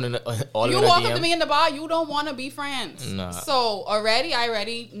think you coming in all You in a walk DM. up to me in the bar, you don't want to be friends. Nah. So I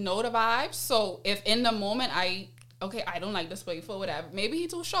already know the vibes. So if in the moment I don't like this playful, whatever. Maybe he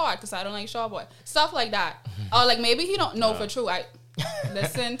too short because I don't like short boy. Stuff like that. Or like maybe he don't know for true.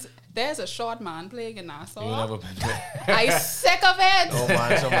 Listen, there's a short man playing in Nassau. You never been there. I sick of it. Don't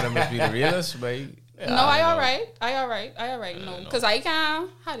mind some of them must be the realest, babe. No, I all right. No, because I can't.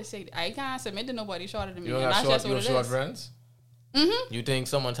 How to say it? I can't submit to nobody shorter than me. You don't And got that's short, just you what have it short is. friends? You think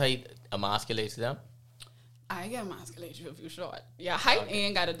someone's height emasculates them? I can emasculate you if you're short. Yeah, height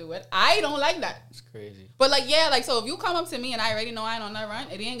ain't got to do it. I don't like that. It's crazy. But so if you come up to me and I already know I ain't on that run,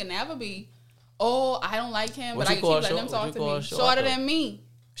 it ain't gonna never be, oh, I don't like him, What but I you keep call letting him short? What talk you to call me. short, Shorter though? than me.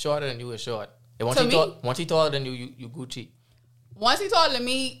 Shorter than you is short. And To me? once he taller than you Gucci. Once he taller than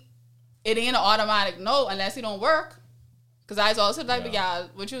me, it ain't an automatic no unless he don't work. Cause I was also the type of y'all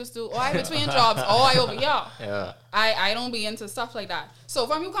what you used to. Oh, I between jobs. Oh, I over y'all. Yeah. I don't be into stuff like that. So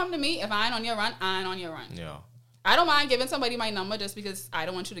from you come to me, if I ain't on your run, I ain't on your run. Yeah. I don't mind giving somebody my number just because I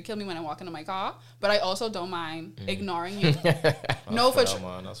don't want you to kill me when I walk into my car. But I also don't mind ignoring you. No for Fair, true.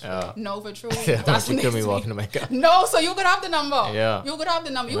 man. That's fair. Yeah. No for true. Don't That's you kill me next walking to week. my car. No, so you could have the number. Yeah. You could have the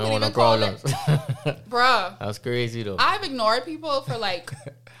number. You We can don't even want no call problems. it. Bruh. That's crazy though. I've ignored people for like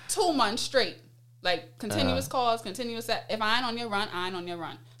 2 months straight. Like continuous calls, continuous. If I ain't on your run, I ain't on your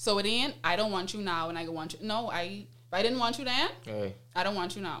run. So it ain't. I don't want you now, and I want you. No, if I didn't want you then, Hey. I don't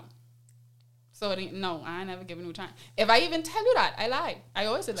want you now. So it ain't. No, I ain't never giving you time. If I even tell you that, I lie. I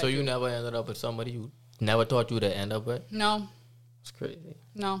always said that. So you never ended up with somebody you never thought you would end up with? No, It's crazy.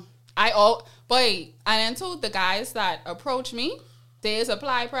 no. But and then too, the guys that approach me, they just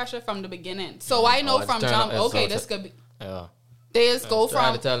apply pressure from the beginning. So I know it's from turn jump. up- Okay, it's- this could be. Yeah. They just go Try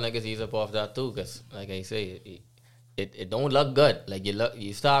from. to tell niggas ease up off that too, cause like I say, it don't look good. Like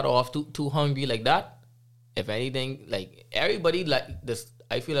you start off too hungry like that. If anything, like everybody like this,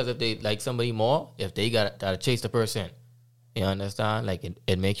 I feel as if they like somebody more if they gotta chase the person. You understand? Like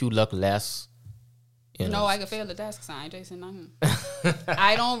it makes you look less. You know. No, I can fail the test because I ain't chasing nothing.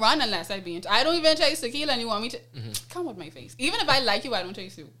 I don't run unless I be in. I don't even chase tequila and you want me to come with my face. Even if I like you, I don't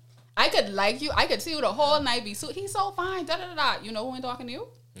chase you. I could like you. I could see you the whole night. Be so he's so fine. Da da da da. You know who ain't talking to you?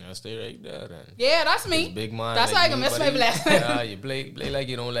 Yeah, stay right there then. Yeah, that's me. This big man. That's like why I can me, miss my buddy. blessing. Yeah, you play like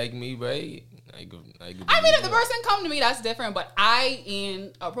you don't like me, right? I could I mean, if the person come to me, that's different. But I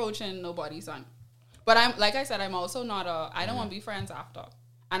ain't approaching nobody's son. But I'm like I said, I'm also not a. I don't want to be friends after.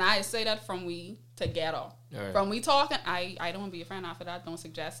 And I say that from we together. Right. From we talking, I don't want to be a friend after that. Don't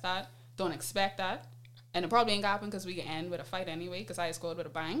suggest that. Don't expect that. And it probably ain't gonna happen because we can end with a fight anyway. Because I scored with a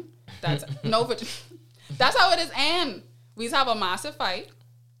bang. That's no, but that's how it is. And we just have a massive fight.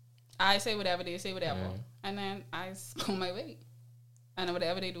 I say whatever, they say whatever, and then I go my way. And then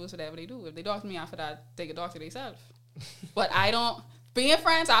whatever they do is whatever they do. If they talk to me after that, they can talk to themselves. But I don't being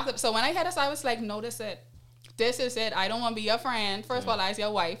friends after. So when I had this, I was like, no, this is it. I don't want to be your friend. First of all, I was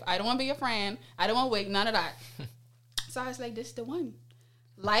your wife. I don't want to be your friend. I don't want to wait. None of that. So I was like, this is the one.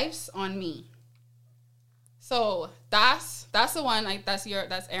 Life's on me. So that's the one. Like that's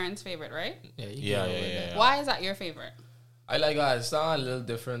Aaron's favorite, right? Yeah. You Yeah, can't yeah, avoid yeah, that. yeah. Why is that your favorite? I like how it sound a little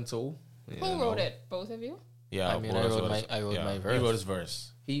different too. Who wrote it? Both of you? Yeah, I mean, both I of wrote us. my Yeah, verse. He wrote his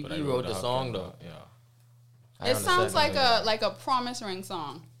verse. He but I wrote the hook song, and though. Yeah. I It sounds understand like a promise ring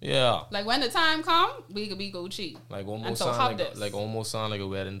song. Yeah. Like when the time come, we could be Gucci. Like And almost so sound how like this? like almost sound like a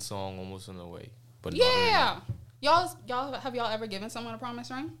wedding song, almost in a way. But Yeah. Y'all have y'all ever given someone a promise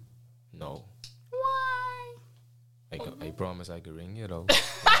ring? not really. No. Why? I promise I could ring you though.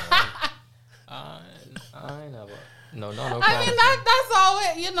 I never. No. I mean that's all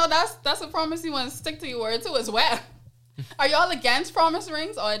it. You know that's a promise you want to stick to your word to as well. Are y'all against promise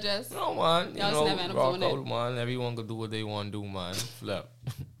rings or just? No man, Y'all just never end up rock doing it. out, man. Everyone could do what they want to do, man. Flip.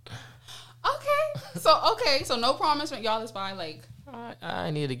 Okay. So no promise ring. Y'all is by like.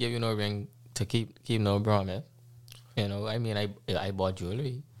 I need to give you no ring to keep no promise. You know, I mean, I bought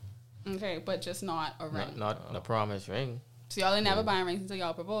jewelry, Okay, but just not a ring. not the promise ring. So y'all ain't never buying rings until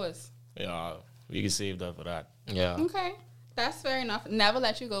y'all propose. Yeah, we can save that for that. Yeah. Okay. That's fair enough. Never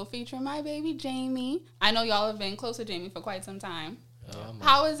let you go featuring my baby Jamie. I know y'all have been close to Jamie for quite some time.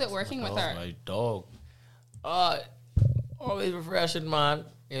 How is it working with her? My dog. Always refreshing, man.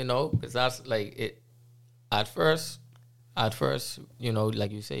 You know, because that's like it. At first, you know,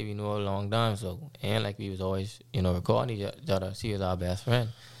 like you say, we knew a long time, so and like we was always, you know, recording each other. She was our best friend,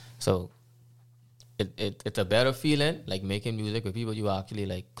 so it's a better feeling, like making music with people you actually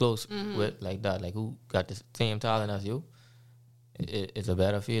like close with, like that, like who got the same talent as you. It's a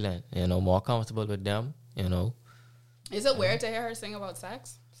better feeling, you know, more comfortable with them, you know. Is it weird to hear her sing about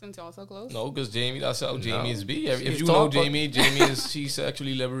sex since y'all so close? No, because Jamie, that's how Jamie's be. If She's you know talk, but- Jamie she's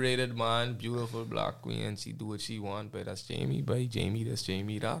sexually liberated, man. Beautiful black queen. She do what she want, but that's Jamie, boy. Jamie, that's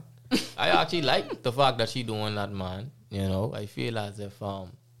Jamie, that. I actually like the fact that she doing that, man. You know, I feel as if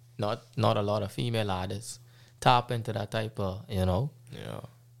not a lot of female artists tap into that type of, you know. Yeah.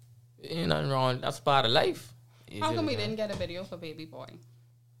 Ain't nothing wrong. That's part of life. How come we didn't get a video for Baby Boy?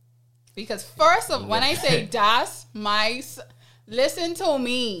 Because first of when I say das my listen to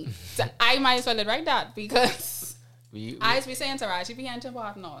me. So I might as well write that because I used to be saying Taraji be and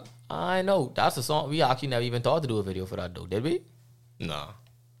Jabot and all. I know. That's a song. We actually never even thought to do a video for that, though. Did we? Nah.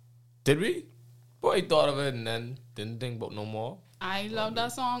 Did we? Boy, thought of it and then didn't think about no more. I love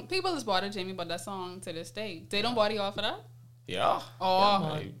that song. People is bought Jamie, but that song to this day, they don't body off of that. Yeah.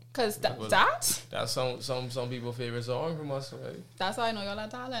 Oh, Yeah, cause well, that. That's some people's favorite song from us, right? That's how I know y'all are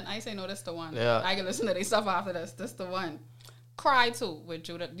talent. I say no, that's the one. Yeah. I can listen to their stuff after this. That's the one. Cry too with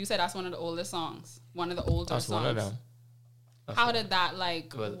Judah. You said that's one of the oldest songs. One of the older That's songs. one of them. How did that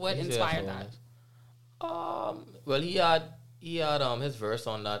like? Well, what he said inspired that's that? one. Well, he had his verse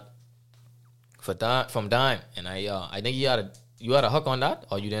on that from Dime, and I think you had a hook on that,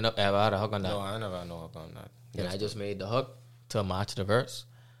 or you didn't ever had a hook on that. No, I never had no hook on that. And I just made the hook to match the verse.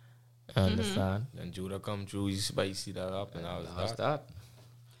 Understand? Then Judah come through, you spicy that up, and I was How's that. that?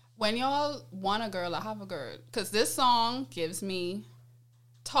 When y'all want a girl, I have a girl. Because this song gives me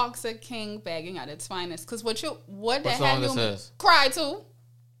Toxic King begging at its finest. Because what the What hell song you this is? cry too?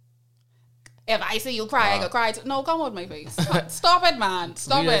 If I see you cry, I can cry too. No, come with my face. Stop it, man.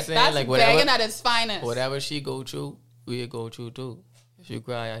 Stop We it. just saying, That's like, whatever- begging at its finest. Whatever she go through, we go through too. If you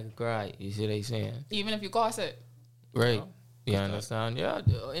cry, I can cry. You see what they saying? Even if you cause it. Right. You understand? Yeah.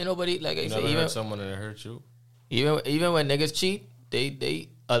 Ain't nobody, like I You say, never even hurt someone that hurt you. even when niggas cheat, they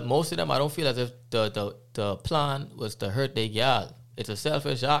most of them, I don't feel as if the plan was to hurt their gal. It's a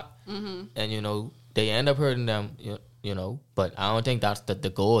selfish act, and they end up hurting them. But I don't think that's the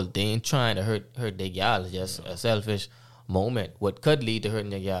goal. They ain't trying to hurt their gal. It's just a selfish moment. What could lead to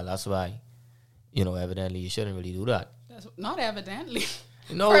hurting your gal. That's why, evidently you shouldn't really do that. That's not evidently.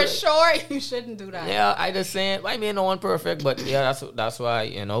 No, For sure, you shouldn't do that. Yeah, I just saying. I mean, no one perfect, but yeah, that's why.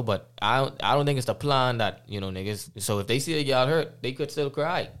 But I don't think it's the plan that niggas. So if they see a girl hurt, they could still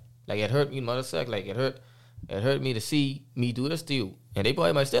cry. Like it hurt me, mother suck. Like it hurt me to see me do this to you, and they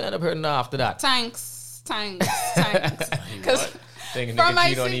probably might still end up hurting her after that. Thanks. Because Thinking From my nigga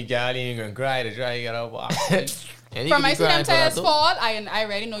cheat on se- your gal, you ain't gonna cry to try to get out. And from my see them test fall, I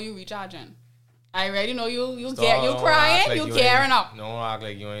already know you recharging. I already know you Don't crying, act like you ain't- gearing up. Don't act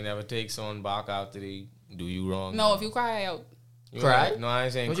like you ain't never take someone back after they do you wrong. No, if you cry out You Cry? ain't- No, I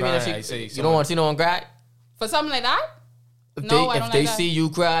ain't saying What you cry. mean? I say You don't want to see no one cry. for something like that. If No, I they, don't if they like that. see you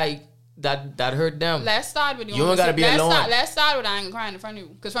cry, that hurt them. Let's start with you. You don't gotta be alone. Let's start with I ain't crying in front of you.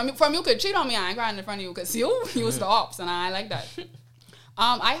 Because from you could cheat on me, I ain't crying in front of you. Because you was the ops, and I ain't like that.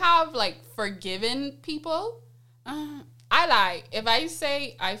 I have like forgiven people. I lie. If I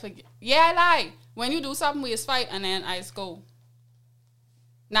say I forgive, I lie. When you do something, we just fight, and then I just go.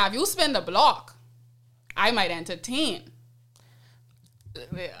 Now, if you spin the block, I might entertain.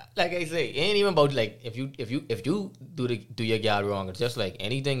 Like I say, it ain't even about like if you do your gal wrong. It's just like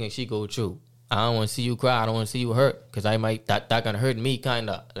anything that she go through. I don't want to see you cry. I don't want to see you hurt because I might that gonna hurt me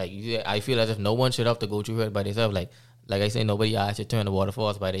kinda. Like I feel as if no one should have to go through hurt by themselves. Like I say, nobody should turn the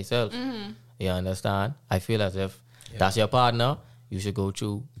waterfalls by themselves. You understand? I feel as if that's your partner, you should go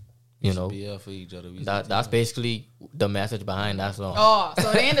through. Be here for each other. That's basically the message behind that song. Oh,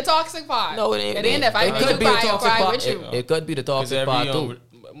 so it ain't the toxic part. No, it ain't. It ain't if I make you cry, I'll cry with you. It could be the toxic part too.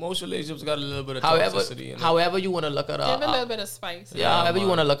 Most relationships got a little bit of However, toxicity in it. however you want to look at Give it a our, little bit of spice. yeah, however you man.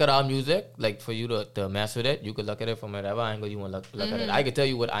 want to look at our music, like for you to mess with it, you could look at it from whatever angle you want to look at it. I could tell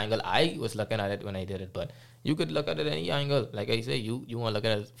you what angle I was looking at it when I did it, but you could look at it any angle. Like I say, you want to look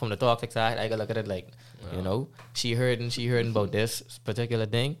at it from the toxic side. I could look at it like, she hurting about this particular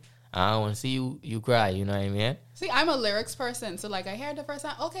thing. I don't want to see you cry. You know what I mean? See, I'm a lyrics person, so like I heard the first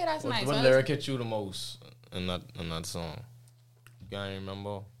time, okay, that's nice. What Well, lyric hit you the most in that song? You can't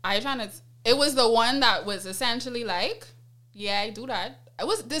remember? It was the one that was essentially like, yeah, I do that.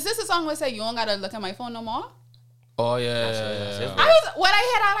 Is this a song where say you don't gotta look at my phone no more? Oh yeah. When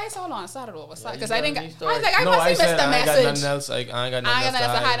I heard that, I said, hold on, start it over. Because I was like, I must have missed the I ain't got message. nothing else. I ain't got I ain't nothing gonna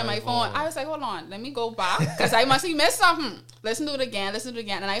else hide on my phone. I was like, hold on, let me go back because I must have missed something. Listen to it again.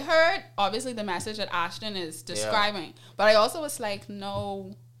 And I heard obviously the message that Ashton is describing, but I also was like,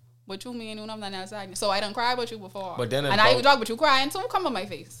 no, what you mean? You know nothing else. So I done cried with you before, But then and I talk with you crying too. Come on my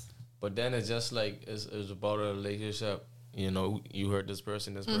face. But then it's just like it's about a relationship. You hurt this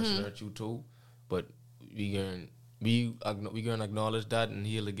person hurt you too. But we gonna acknowledge that and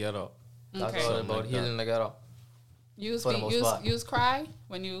heal together. That's Okay. all about healing together. For the most part. Use cry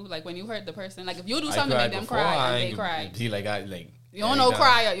when you hurt the person. Like if you do I something, cried make them before, cry and ain't they cry. Be like You don't know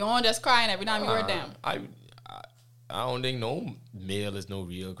cry. You don't just crying every time you hurt them. I don't think no male is no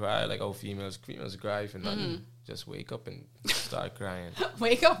real cry. Like females cry for nothing. Just wake up and start crying.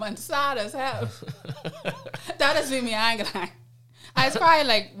 Wake up and sad as hell. That is me. I ain't gonna lie. I was crying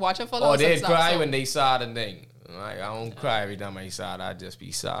like watching for Oh, they cry when they sad and thing. Like I don't cry every time I sad. I just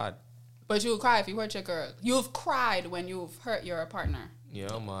be sad. But you would cry if you hurt your girl. You've cried when you've hurt your partner.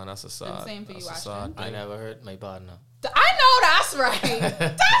 Yeah, man, that's a sad. same for you, that's a Ashton. sad I thing. never hurt my partner. I know that's right.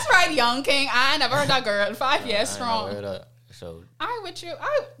 That's right, young king. I ain't never heard that girl. 5 years I never strong. heard her. So I with you.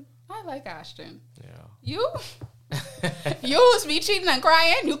 I like Ashton. Yeah. You was me cheating and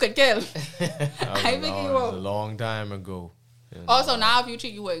crying, you could kill. That I was think a you long- will. a long time ago. You know. Also, now if you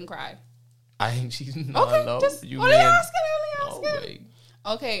cheat, you wouldn't cry. I ain't cheating. No, Okay, love. just You only mean- asking, No only asking. way.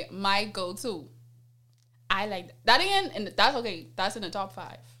 Okay, my go-to. I like that again, and that's okay. That's in the top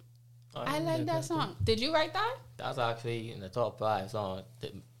 5. I like that song. Did you write that? That's actually in the top 5 songs,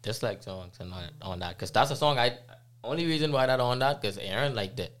 dislike songs and on that. Because that's a song only reason why that on that, because Aaron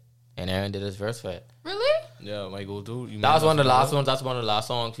liked it. And Aaron did his verse for it. Really? Yeah, my go-to. You That was mean one of the last one? ones. That's one of the last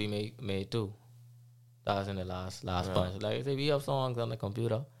songs we made too. That was in the last bunch. Like I say, we have songs on the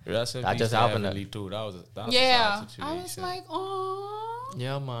computer. Rest in That peace just to happened. Heavenly too. That was a sad Yeah. situation. I was like, oh.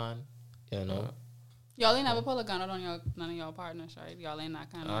 Yeah, man. You know. Y'all ain't never pull a gun out on none of your partners, right? Y'all ain't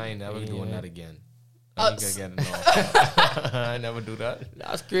that kind of. I ain't never doing Yeah. that again. I ain't s- gonna get no. I never do that.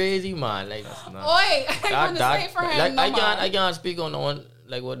 That's crazy, man. Like Oi, I want to say for him. like, no I more. can't speak on no one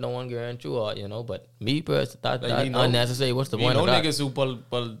like what no one going through or you know, but me personally, Like, that we know- unnecessary. What's the We point know of that? niggas who pull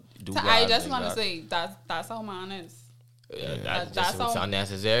do So that. I just like want to that. say that's how man is. That's that's just all-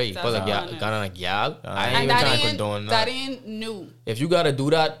 unnecessary. You that's put a all gun honest. on a gal. I ain't And even that trying to ain't condone that that. ain't new. If you gotta do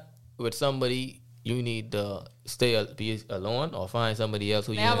that with somebody, you need to be alone or find somebody else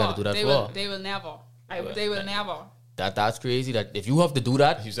who you ain't Never. gotta do that They for. will. They will never. They will never. That's crazy. That if you have to do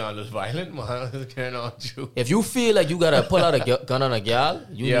that, You sound a little violent, man. What's going on with you? if you feel like you gotta pull out a gun on a gal,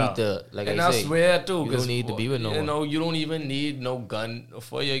 you Yeah. need to like And I I say. swear too, you 'cause, don't need to be with no you one. know, you don't even need no gun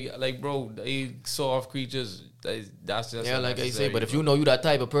for your like, bro. They soft creatures. That's just Yeah, like I say, unnecessary, but if bro. you know you that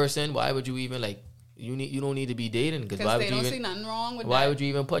type of person, why would you even like you don't need to be dating because why Because they would you don't see even nothing wrong with why that. would you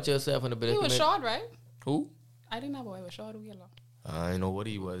even put yourself in a He predicament? was short, right? Who? I think that boy was short. Who yellow? I know what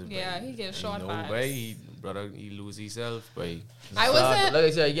he was. Yeah, but he gives ain't short no vibes. way, he lose himself, but I wasn't. like I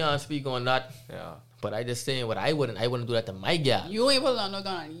said, I can't speak on that, yeah. but I just saying what I wouldn't do that to my gal. You ain't pulling on no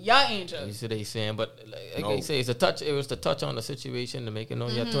gun on your angel. You see what they saying, but like No. I say, it was to touch on the situation to make it known.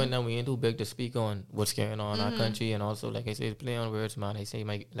 You're Mm-hmm. telling them we ain't too big to speak on what's going on in our country, and also like I say, play on words, man. I say,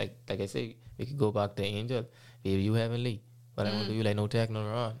 like I say, we could go back to Angel, baby, you heavenly, but I don't do you like no tech, no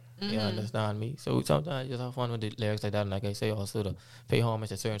run. You understand me? So sometimes just have fun with the lyrics like that, and like I say, also to pay homage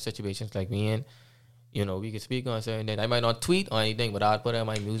to certain situations like me in. You know, we could speak on certain things. I might not tweet or anything, but I'll put it in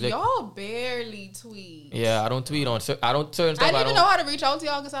my music. Y'all barely tweet. Yeah, I don't tweet on certain stuff. I didn't even know how to reach out to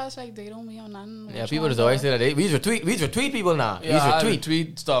y'all because I was like, they don't be on nothing. Yeah, people just always say that we retweet people now. Yeah, we I retweet.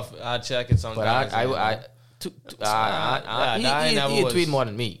 tweet stuff. I check it sometimes. But you know. he never tweet was- more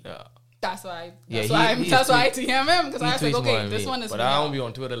than me. Yeah. That's why. Yeah, That's why I TM him because he I was like, tweets more okay, than this me. one is. But for I y'all. don't be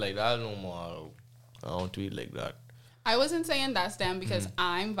on Twitter like that no more. I don't tweet like that. I wasn't saying that's them because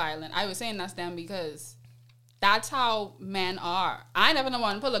I'm violent. I was saying that's them because that's how men are. I never know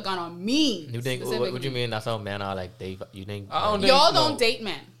one to pull a gun on me. You think? What you mean? That's how men are like. You think? I don't Y'all think- no. don't date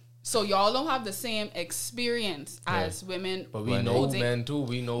men, so y'all don't have the same experience as women. But we When know they- men too.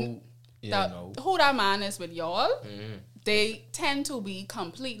 We know, who that man is with y'all. Mm-hmm. They tend to be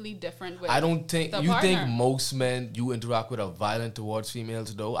completely different with. I don't think the you think partner. most men you interact with are violent towards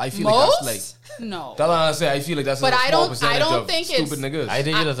females though. I feel Most? like that's no. that's what I say. I feel like that's But a I small don't- I percentage don't of think stupid it's- niggas. I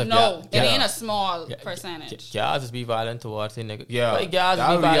think it doesn't. No, it yeah. ain't a small percentage. Guys just be violent towards the nigga. Yeah. Like guys That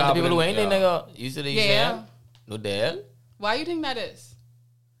be would be violent to people who happening, ain't they yeah. nigga. You see what you Yeah. saying? No the hell. Why you think that is?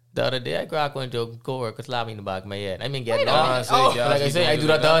 The other day I cracked one joke, coworker slapped me in the back of my head. I mean, get Wait a down. minute. say, Oh. yeah, Like I say, I do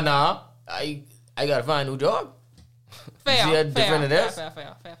that down. now. I gotta find a new job. Fair, See how fair, different it fair, is?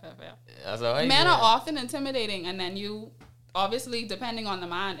 fair. That's all right. Men yeah. are often intimidating, and then you, obviously, depending on the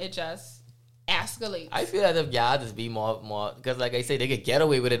man, it just escalates. I feel as if guys just be more because, like I say, they could get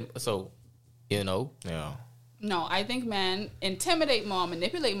away with it. So, you know, Yeah. No, I think men intimidate more,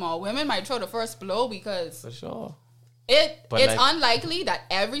 manipulate more. Women might throw the first blow because for sure. But it's like- unlikely that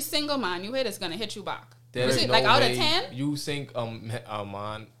every single man you hit is gonna hit you back. There's Is it no like out of way 10? You think a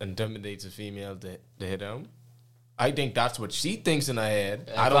man intimidates a female to hit him? I think that's what she thinks in her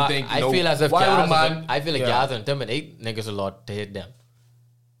head. I don't think. I no, feel as if why would a guys. man? I feel like yeah. guys intimidate niggas a lot to hit them.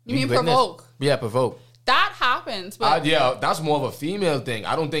 You mean We witness- provoke? Yeah, provoke. That happens, but Yeah, that's more of a female thing.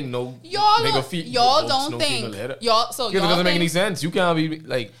 I don't think no y'all nigga don't, feet y'all provokes don't no think female hitter. y'all. So Because it y'all doesn't make any think, sense. You can't be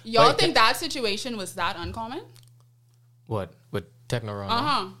like y'all like, think that situation was that uncommon? What with Technorama? Uh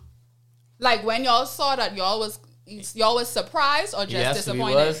huh. Like when y'all saw that, y'all was surprised or just Yes, we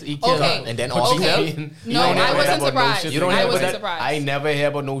disappointed? was. He killed Okay. her. And then What all you killed. mean? No, You don't I ever wasn't hear about no surprised. shit You don't like I hear that. about wasn't that? surprised. I never hear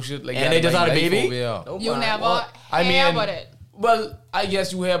about no shit like And that. they in just my had a life baby? over here. Oh You my never God. I hear mean- about it. Well, I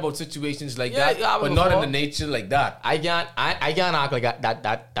guess you hear about situations like Yeah, that, yeah, but not in before. the nature like that. I can't act like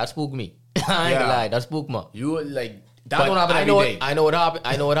that spooked me. I ain't Yeah. gonna lie, that spooked me. You like that But don't happen I every know day. I know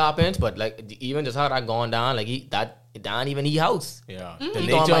what happens, but like even just how that going down, like not even the house. Yeah. Mm-hmm. The You throwing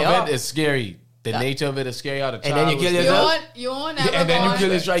nature my of yard. it is scary. The nature of it is scary. How the And then you child kill was- yourself. You won't never and then go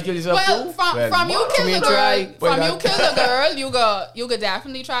you on. try to kill yourself Well, too? from Well, you what? kill me the try. girl, Well, from you that- kill the girl, you could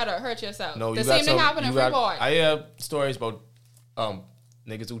definitely try to hurt yourself. No, the you same got thing some. happened in you got- Freeport. I have stories about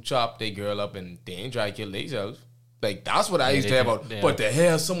niggas who chop their girl up and they ain't try to kill themselves. Like that's what I used to hear about. yeah. But to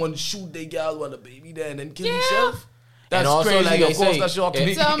hear someone shoot their girl while the baby there and then kill Yeah. himself, that's And also, crazy. like I of course, say, that's shocking.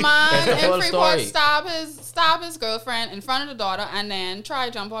 it- So a man That's the in whole Freeport story. stop his girlfriend in front of the daughter and then try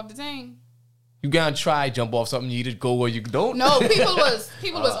to jump off the thing. You can't try jump off something. You either go or you don't. No, people was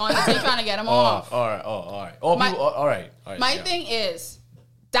on the thing trying to get him off. All right. All right. All My- people. All right. All right. My yeah. thing is,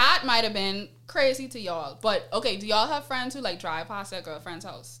 that might have been crazy to y'all. But, okay, do y'all have friends who, like, drive past their girlfriend's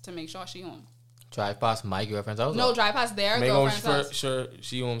house to make sure she home? Drive past my girlfriend's house. No, drive past their Make home girlfriend's house. sure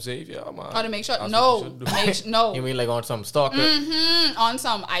she home safe. Yeah, man. Or to make sure, That's no, what you should do. no. You mean like on some stalker? On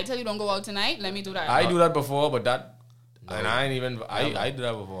some, I tell you don't go out tonight, let me do that. I do that before, but that, and I ain't even. I did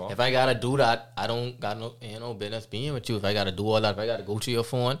that before. If I gotta do that, I don't got no business being with you. If I gotta do all that, if I gotta go to your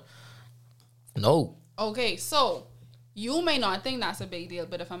phone, no. Okay, so you may not think that's a big deal,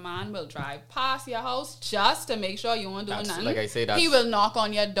 but if a man will drive past your house just to make sure you won't do That's- nothing, like I say, that's- he will knock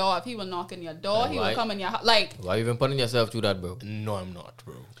on your door. If he will knock on your door, he will Right. come in your house. Like, Why you even putting yourself through that, bro? No, I'm not,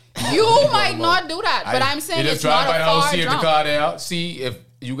 bro. you might not do that, but I'm saying you it's just drive not by a the house, far see if the jump. car there, see if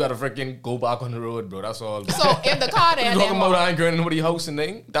you gotta freaking go back on the road, bro. That's all. So if the car there, You talking then about what? I ain't going to nobody's house and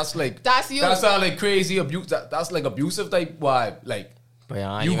thing? That's like That's you. That sound like crazy abuse. That's like abusive type vibe. Like But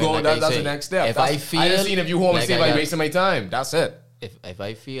yeah, I you even, go, like that's I the say, next step. If That's, I feel I just seen if you home and like say I by got- wasting my time. That's it. if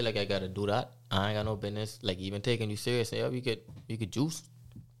I feel like I gotta do that, I ain't got no business like even taking you serious. Yeah, we could juice.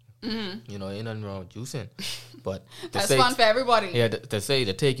 You know, ain't nothing wrong with juicing. But to That's say- fun for everybody. Yeah,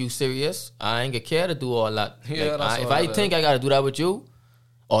 to take you serious, I ain't gonna care to do all that. Yeah, Like, that's if all I that think I gotta do that with you,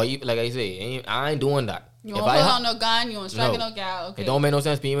 or even, like I say, I ain't doing that. You If won't I pull ha- on no gun, you won't strike No. no gal. Okay. It don't make no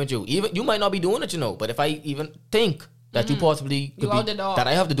sense being with you. Even you might not be doing it, you know. But if I even think that you possibly could You out be, the door. that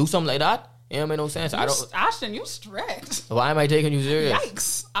I have to do something like that, it don't make no sense. I don't. Ashton, you strict. Why am I taking you serious?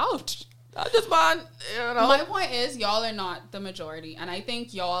 Yikes. Ouch. I just man, you know. My point is, y'all are not the majority. And I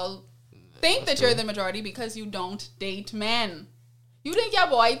think y'all think that you're the majority because you don't date men. You think your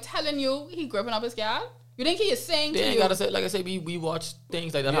boy telling you he gripping up his gal? You think he is saying They to ain't you, gotta say, like I say, we watch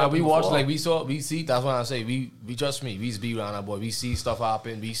things like that. Yeah, happen we watch before. like we see. That's what I say. We trust me. We be around our boy. We see stuff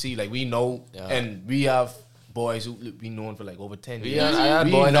happen. We see like we know, Yeah. and we have boys who we known for like over 10 We years. had- I had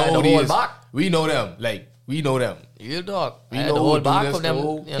we boys that had the whole these- back. We know them. Like we know them. Real dog. We I had know the who whole do back this, of them. who-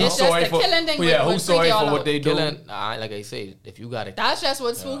 You know? It's just sorry the for- killing thing Yeah, would who's freak sorry y'all for what out. they do? Killing, like I say, if you got it, that's just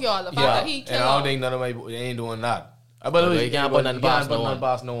what spook y'all. The fact Yeah, that he and kill I don't her. think none of my they ain't doing that. But you can't put nothing past no one.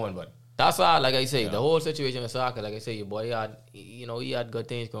 past no one. But that's why, like I say, the whole situation with soccer, like I say, your boy had, he had good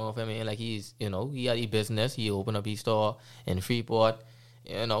things going for him. And like he had his business. He opened up his store in Freeport.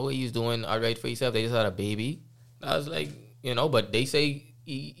 He's doing all right for himself. They just had a baby. I was like, but they say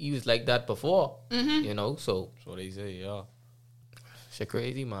he was like that before. So so they say, yeah. shit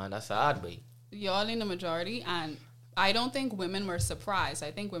crazy, man. That's sad, babe. Y'all in the majority, and I don't think women were surprised.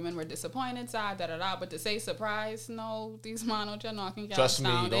 I think women were disappointed, sad, But to say surprised, no, these men out here knocking gals Trust me,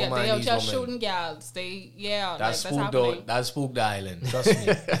 down. don't They mind out these here women. shooting gals. That's spooked happening. though. That's spooked the island. Trust me.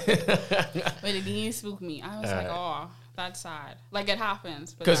 But it didn't spook me. I was like, oh, that's sad. Like it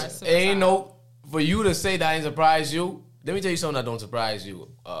happens. But Because that's so ain't sad. no for you to say that ain't surprise you. Let me tell you something that don't surprise you.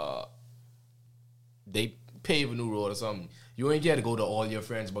 They pave a new road or something. You ain't get to go to all your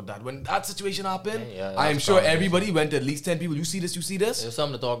friends about that. When that situation happened, Yeah, I am that's sure probably- everybody went to at least 10 people. You see this, you see this? There's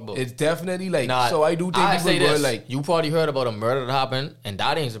something to talk about. It's definitely like, Nah, so I do think I people say were this, like, you probably heard about a murder that happened, and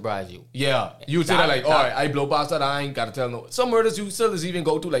that ain't surprise you. yeah. You say That- that like, that- all right, I blow past that, I ain't got to tell no. Some murders you still just even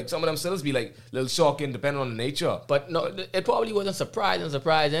go to, like some of them still be like little shocking depending on the nature. But no, it probably wasn't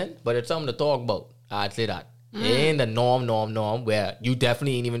surprising, but it's something to talk about. I'd say that. It ain't the norm where you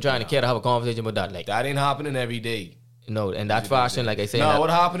definitely ain't even trying to care to have a conversation about that. Like, That ain't happening every day. no, and that's fashion, like I say. No, that- what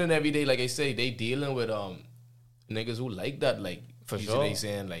happening every day? Like I say, they dealing with niggas who like that. Like For you see sure. they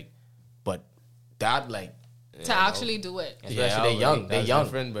saying like, but that like To actually do it. Especially they young. They that's young.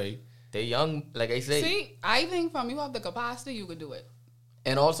 different, babe. They young, like I say. See, I think from you have the capacity, you could do it.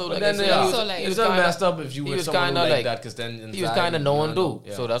 And also, But like then I say, yeah, he was, So, like- he it's was just kinda- messed up if you he with was someone who kinda like like- that. Because then he was inside kind of you known don't too. know.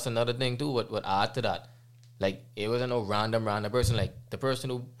 Yeah. So that's another thing too. What add to that, like it wasn't no random person. Like the person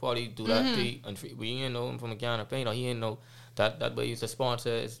who probably do that to you, and we didn't know him from a can of paint, or he didn't know that way used to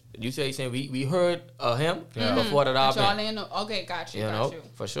sponsor. You say saying we heard of him before that But y'all happened. ain't know. Okay, got you. You know, Got you.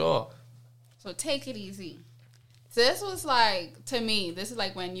 for sure. So take it easy. So this was like, to me, this is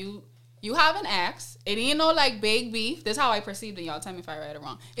like when you have an ex. It ain't no like big beef. This is how I perceived it. Y'all tell me if I read it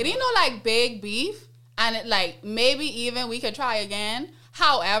wrong. It ain't no like big beef. And it, like, maybe even we could try again.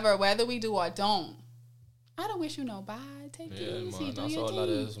 However, whether we do or don't, I don't wish you no bye. Take it easy. Man, Do that's your all thing. that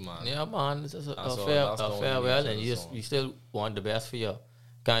is, man. Yeah, man. It's just a That's farewell, and you you still want the best for you,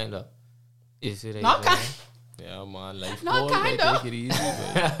 kinda. You see that? Not kind. Yeah, man. Life Not goal, kinda. take it easy.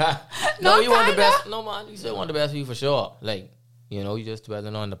 But No, Not you want the kinda. best. No, man. You still want the best for you for sure. Like, you know, you just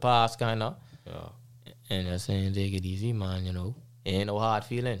dwelling on the past, kinda. yeah. And just saying, take it easy, man. You know, ain't no hard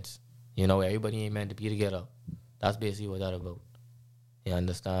feelings. You know, everybody ain't meant to be together. That's basically what that about. You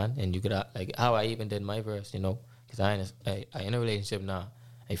understand? And you could like how I even did my verse. You know, because I in a relationship now.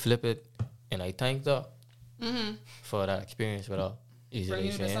 I flip it and I thank her for that experience with her. Bring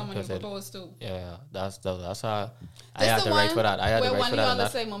you to someone you proposed to. Yeah, that's how I This had the to write one for that. I had to where write one for of that. y'all And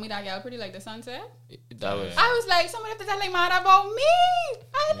that, say, "Mommy, that girl pretty like the sunset." that was I was like, somebody have to tell him about me.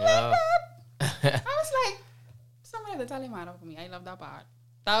 I Yeah. like that. I was like, somebody have to tell him about me. I love that part.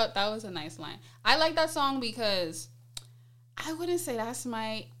 That was a nice line. I like that song because I wouldn't say that's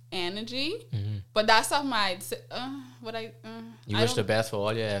my energy, but that's something I'd say. you I wish don't- the best for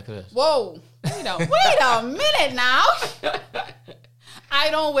all your exes. Whoa, wait a minute now. I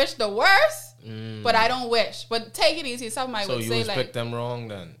don't wish the worst, but I don't wish. But take it easy. Something I So would you say was like pick them wrong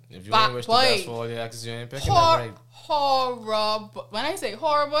then. If you But ain't wish the boy, best for all your exes, you ain't picking them right. horrible. When I say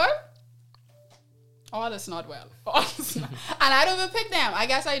horrible, all is not well. All is not. And I don't even pick them. I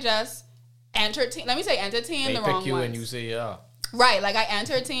guess I just entertain. Let me say entertain They the pick wrong you ones. and you say yeah. Right, like I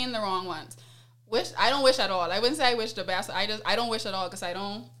entertain the wrong ones. I don't wish at all. I wouldn't say I wish the best. I don't wish at all because I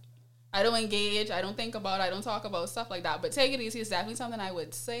don't engage. I don't think about. I don't talk about stuff like that. But take it easy is definitely something I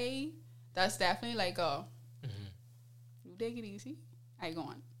would say. That's definitely like you take it easy. I go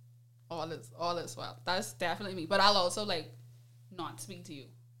on. All is well. That's definitely me. But I'll also like not speak to you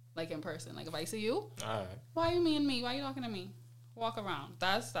like in person. Like if I see you, All right. why you mean me? Why you talking to me? Walk around.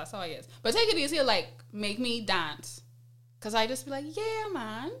 That's how I is. But take it easy. Like make me dance. Cause I just be like, yeah,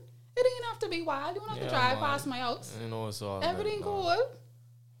 man. It ain't have to be wild. You don't have to drive past my house. You know it's all Everything good, cool. man.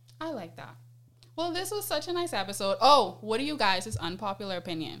 I like that. Well, this was such a nice episode. Oh, what are you guys' unpopular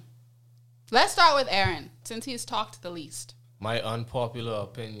opinion? Let's start with Aaron, since he's talked the least. My unpopular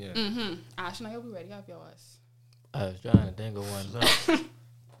opinion. Ashton, I hope you're ready. I have yours. I was trying to think of one.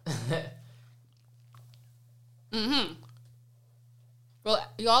 Well,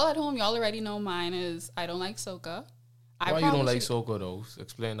 y'all at home, y'all already know mine is I don't like soca. Why you don't like soca though?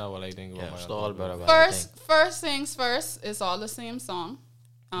 Explain that what I think about Yeah, my stall unpopular better. First things first, it's all the same song.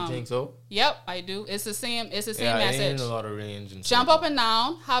 You think so? Yep, I do. It's the same Yeah, message. ain't a lot of range. And Jump soca. up and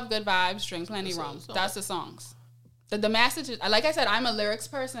down, have good vibes, drink plenty rum. That's the songs. The message is, like I said, I'm a lyrics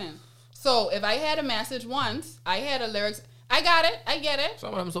person. So if I had a message once, I had a lyrics. I got it. I get it.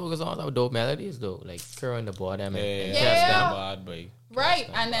 Some of them soca songs have dope melodies though, like Current the Bottom and Yeah, Yeah. that's not bad, boy. Right. That's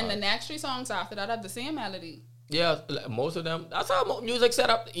not And then the bad. next 3 songs after that have the same melody. yeah, like, most of them. That's how music set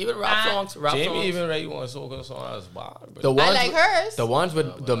up. Even rap songs. Jamie songs. even write one soca song that's bad. But The ones I like hers. The ones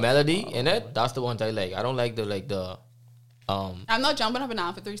with the melody in it. That's the ones I like. I don't like the I'm not jumping up and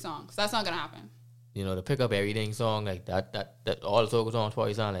down for 3 songs. That's not going to happen. you know, the pick up everything song like that all soca songs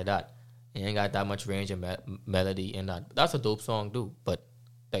probably sound like that. It ain't got that much range and melody in that. That's a dope song too, but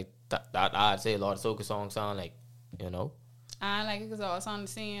like that I'd say a lot of soca songs sound like, you know. I like it because it all sound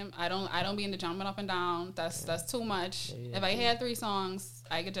the same. I don't be into jumping up and down. That's too much. If I had 3 songs,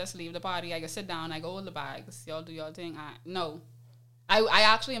 I could just leave the party. I could sit down. I go with the bags. Y'all do your thing. I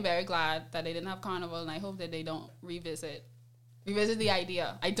actually am very glad that they didn't have Carnival, and I hope that they don't revisit the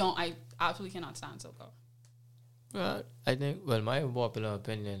idea. I absolutely cannot stand soca. Well, I think my popular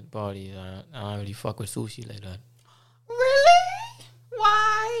opinion probably is I don't really fuck with sushi like that. Really?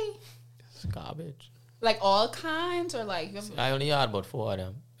 Why? It's garbage. Like all kinds, or like I only had about 4 of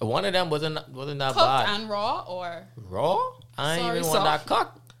them. One of them wasn't that cooked bad. and raw, or Raw? I ain't Sorry, even want that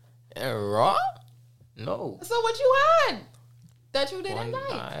soft. cooked. Raw? No. so what you had that you didn't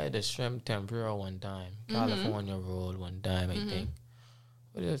like? I had a shrimp tempura one time. California roll one time, I think.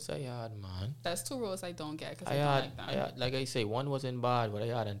 What else I had, man? That's 2 rules I don't get because I I don't had, like them. I had, like I say, one wasn't bad, but I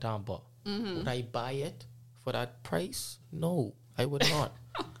had in Tampa. Would I buy it for that price? No, I would not.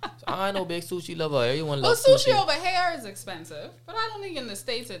 So I'm no big sushi lover. Everyone Well, loves sushi sushi. over here is expensive, but I don't think in the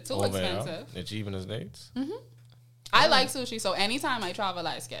States it's too over here, expensive. it's even as dates. I like sushi, so anytime I travel,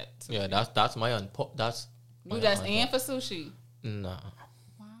 I get sushi. Yeah, that's my that's. You my just aim for sushi. Nah.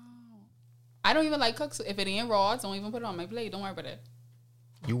 Wow. I don't even like cook. If it ain't raw, don't even put it on my plate. Don't worry about it.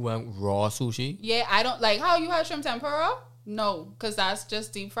 You want raw sushi? Yeah, I don't like how you had shrimp tempura. No, because that's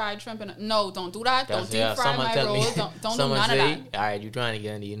just deep fried shrimp. And no, don't do that. Don't deep fry my rolls. Don't do someone none say, of that. all right, you trying to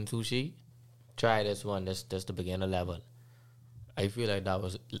get into eating sushi? Try this one. This the beginner level. I feel like that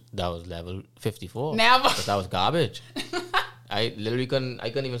was level 54. Never. But that was garbage. I literally couldn't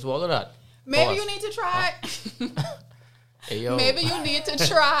even swallow that. Maybe Pause. you need to try. Hey, yo. Maybe you need to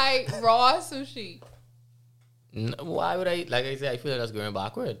try raw sushi. Why would I? Like I said, I feel like that's going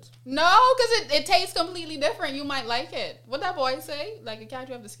backwards. No, because it tastes completely different. You might like it. What that boy say? Like a cat,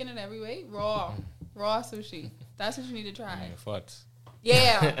 you have to skin it every way. Raw sushi. That's what you need to try. Futs.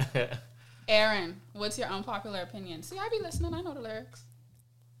 Yeah. Aaron, what's your unpopular opinion? See, I be listening. I know the lyrics.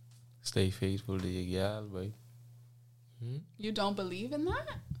 Stay faithful to your gal, boy. You don't believe in that?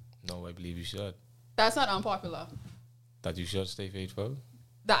 No, I believe you should. That's not unpopular. That you should stay faithful.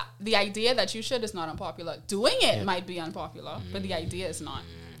 The idea that you should is not unpopular. Doing it might be unpopular, but the idea is not.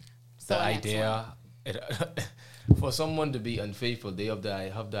 So The next idea, for someone to be unfaithful, they have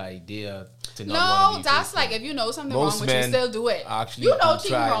the idea to not No, want to be that's faithful. like if you know something Most wrong, but you men still do it. actually You know do cheating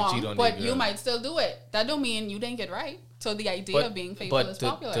try and wrong, cheat on but their you girl. might still do it. That don't mean you didn't get right. So the idea of being faithful is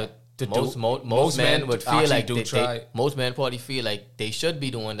popular. Most men would feel actually like do try. most men probably feel like they should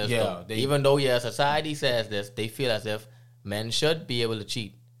be doing this. Yeah, though. Even though society says this, they feel as if men should be able to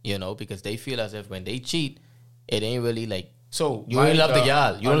cheat. Because they feel as if when they cheat, it ain't really like. So You ain't love the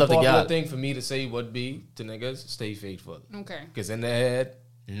gal. You don't love the unpopular gal. thing for me to say would be to niggas, stay faithful. Okay. Because in their head,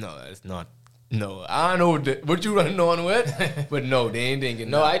 no, it's not. No, I don't know what you running on with, but no, they ain't thinking.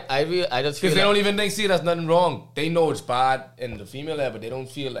 No, that. I just feel Because they like, don't even think, see, that's nothing wrong. They know it's bad in the female head, but they don't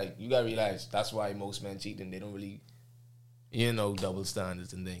feel like, you gotta realize, that's why most men cheat and they don't really, double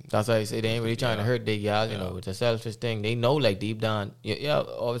standards and things. that's why I say they ain't really trying to hurt their gal. You Yeah. know, it's a selfish thing. They know, like deep down,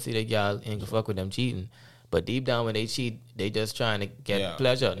 obviously their gal ain't gonna fuck with them cheating, but deep down when they cheat, they just trying to get Yeah.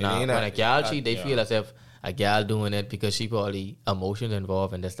 pleasure. It Now, ain't when a- a gal that- cheat, they yeah. feel as if a gal doing it because she probably emotions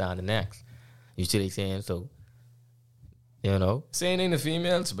involved and this, that, and the next. You see what I'm saying? So, Same thing to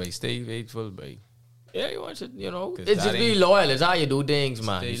females, but stay faithful, babe. yeah, you want to, 'Cause it's that just be ain't- loyal. It's how you do things,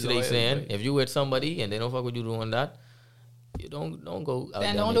 man. Stay You see what I'm loyal, saying? babe. If you with somebody and they don't fuck with you doing that, you don't go out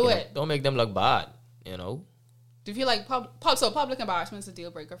Then there don't do making it. Don't make them look bad, Do you feel like public embarrassment is a deal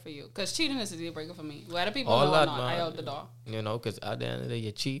breaker for you? Because cheating is a deal breaker for me. Whether people All know that, or not, man. I out the door. Because at the end of the day,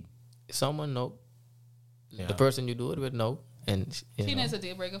 you cheat, someone know. Yeah. The person you do it with know. And, Cheating is a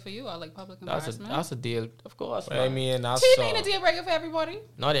deal breaker for you, or like public that's embarrassment? a deal, of course. I Man. mean, that's Cheating ain't a deal breaker for everybody.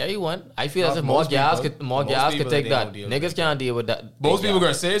 Not everyone. I feel Not as if for more most gals people. could more Most gals people, could take they that. don't deal Niggas with can't deal with that. most They people gal.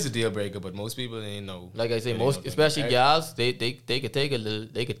 gonna say it's a deal breaker, but most people ain't know. Like I say, They most don't especially think. gals, they could take a little.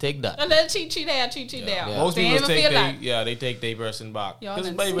 They could take that. A little cheat there, cheat there. Yeah. Most They people ain't take even feel they, that. yeah, they take their person back. Y'all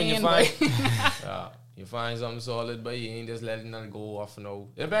Because insane, when you boy. find, you find something solid, but you ain't just letting that go off. No,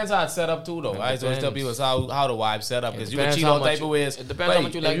 it depends how it's set up too, though. It I always tell depends. people it's how the vibe set up. It Because you can depends cheat how all much type of ways. it depends how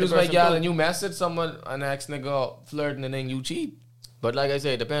much you like If the you was my person gal too. and you message someone, an ex nigga flirting, and then you cheat. But like I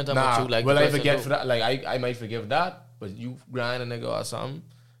say, it depends how much Nah, you like. will the I person forget too. for that? Like I might forgive that, but you grind a nigga or something.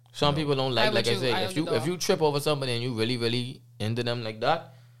 Some people don't like. I Like would I say, I if you would if you trip over somebody and you really really into them like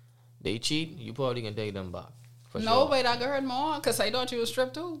that, they cheat. You probably can take them back. For No, sure. wait, I heard more because I thought you was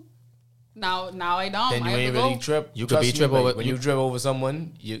stripped too. Now I don't. Then you I have ain't to really go. trip. You could be Trust me, trip babe, over- when you- you trip over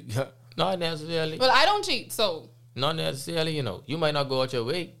someone. You Not necessarily. Well, I don't cheat, so Not necessarily. You might not go out your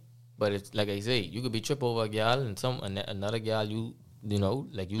way, but it's like I say, you could be trip over a gal and another gal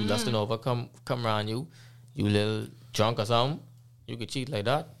like you lusting over come around you little drunk or something. You could cheat like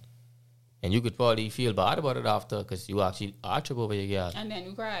that, and you could probably feel bad about it after because you actually are trip over your gal. and then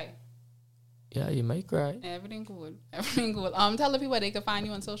you cry. Yeah, you might cry. Everything good. Everything good. Tell the people where they can find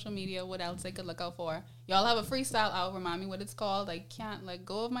you on social media. What else they could look out for? Y'all have a freestyle out. Remind me what it's called. I can't let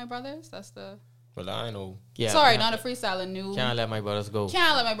go of my brothers. That's the. But I know. Yeah, Sorry, not a freestyle. A new. Can't let my brothers go.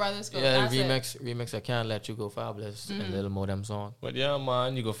 Can't let my brothers go. Yeah, That's it. remix. I can't let you go. Fabulous and little more them song. But yeah,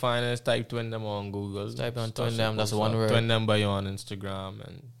 man, you can find us. Type Twin Them on Google. Type on Stuff Twin Them, should that's post one up. word. Twin Them by you on Instagram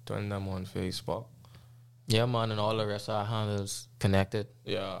and Twin Them on Facebook. Yeah, man, and all the rest of our handles connected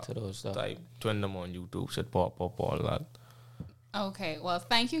Yeah. to those stuff. Type Twin Them on YouTube. Should pop up all that. Okay. Well,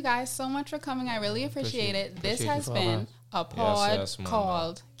 thank you guys so much for coming. I really appreciate it. This appreciate has you, been a pod yes, man.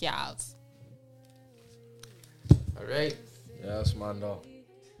 called Gals. All right. Yes, man, though.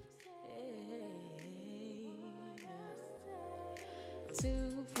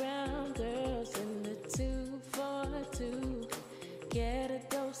 Two brown girls in the 242. Get a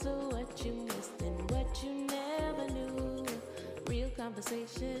dose of what you missed and what you never knew. Real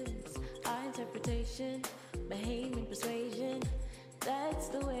conversations, our interpretation, Bahamian persuasion. That's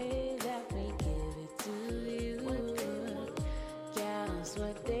the way that we give it to you. Gals,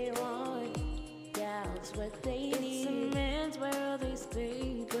 what they want. Gals, what they need. It's a man's world they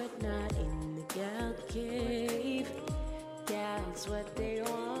stay, but not in the gal cave. Gals, what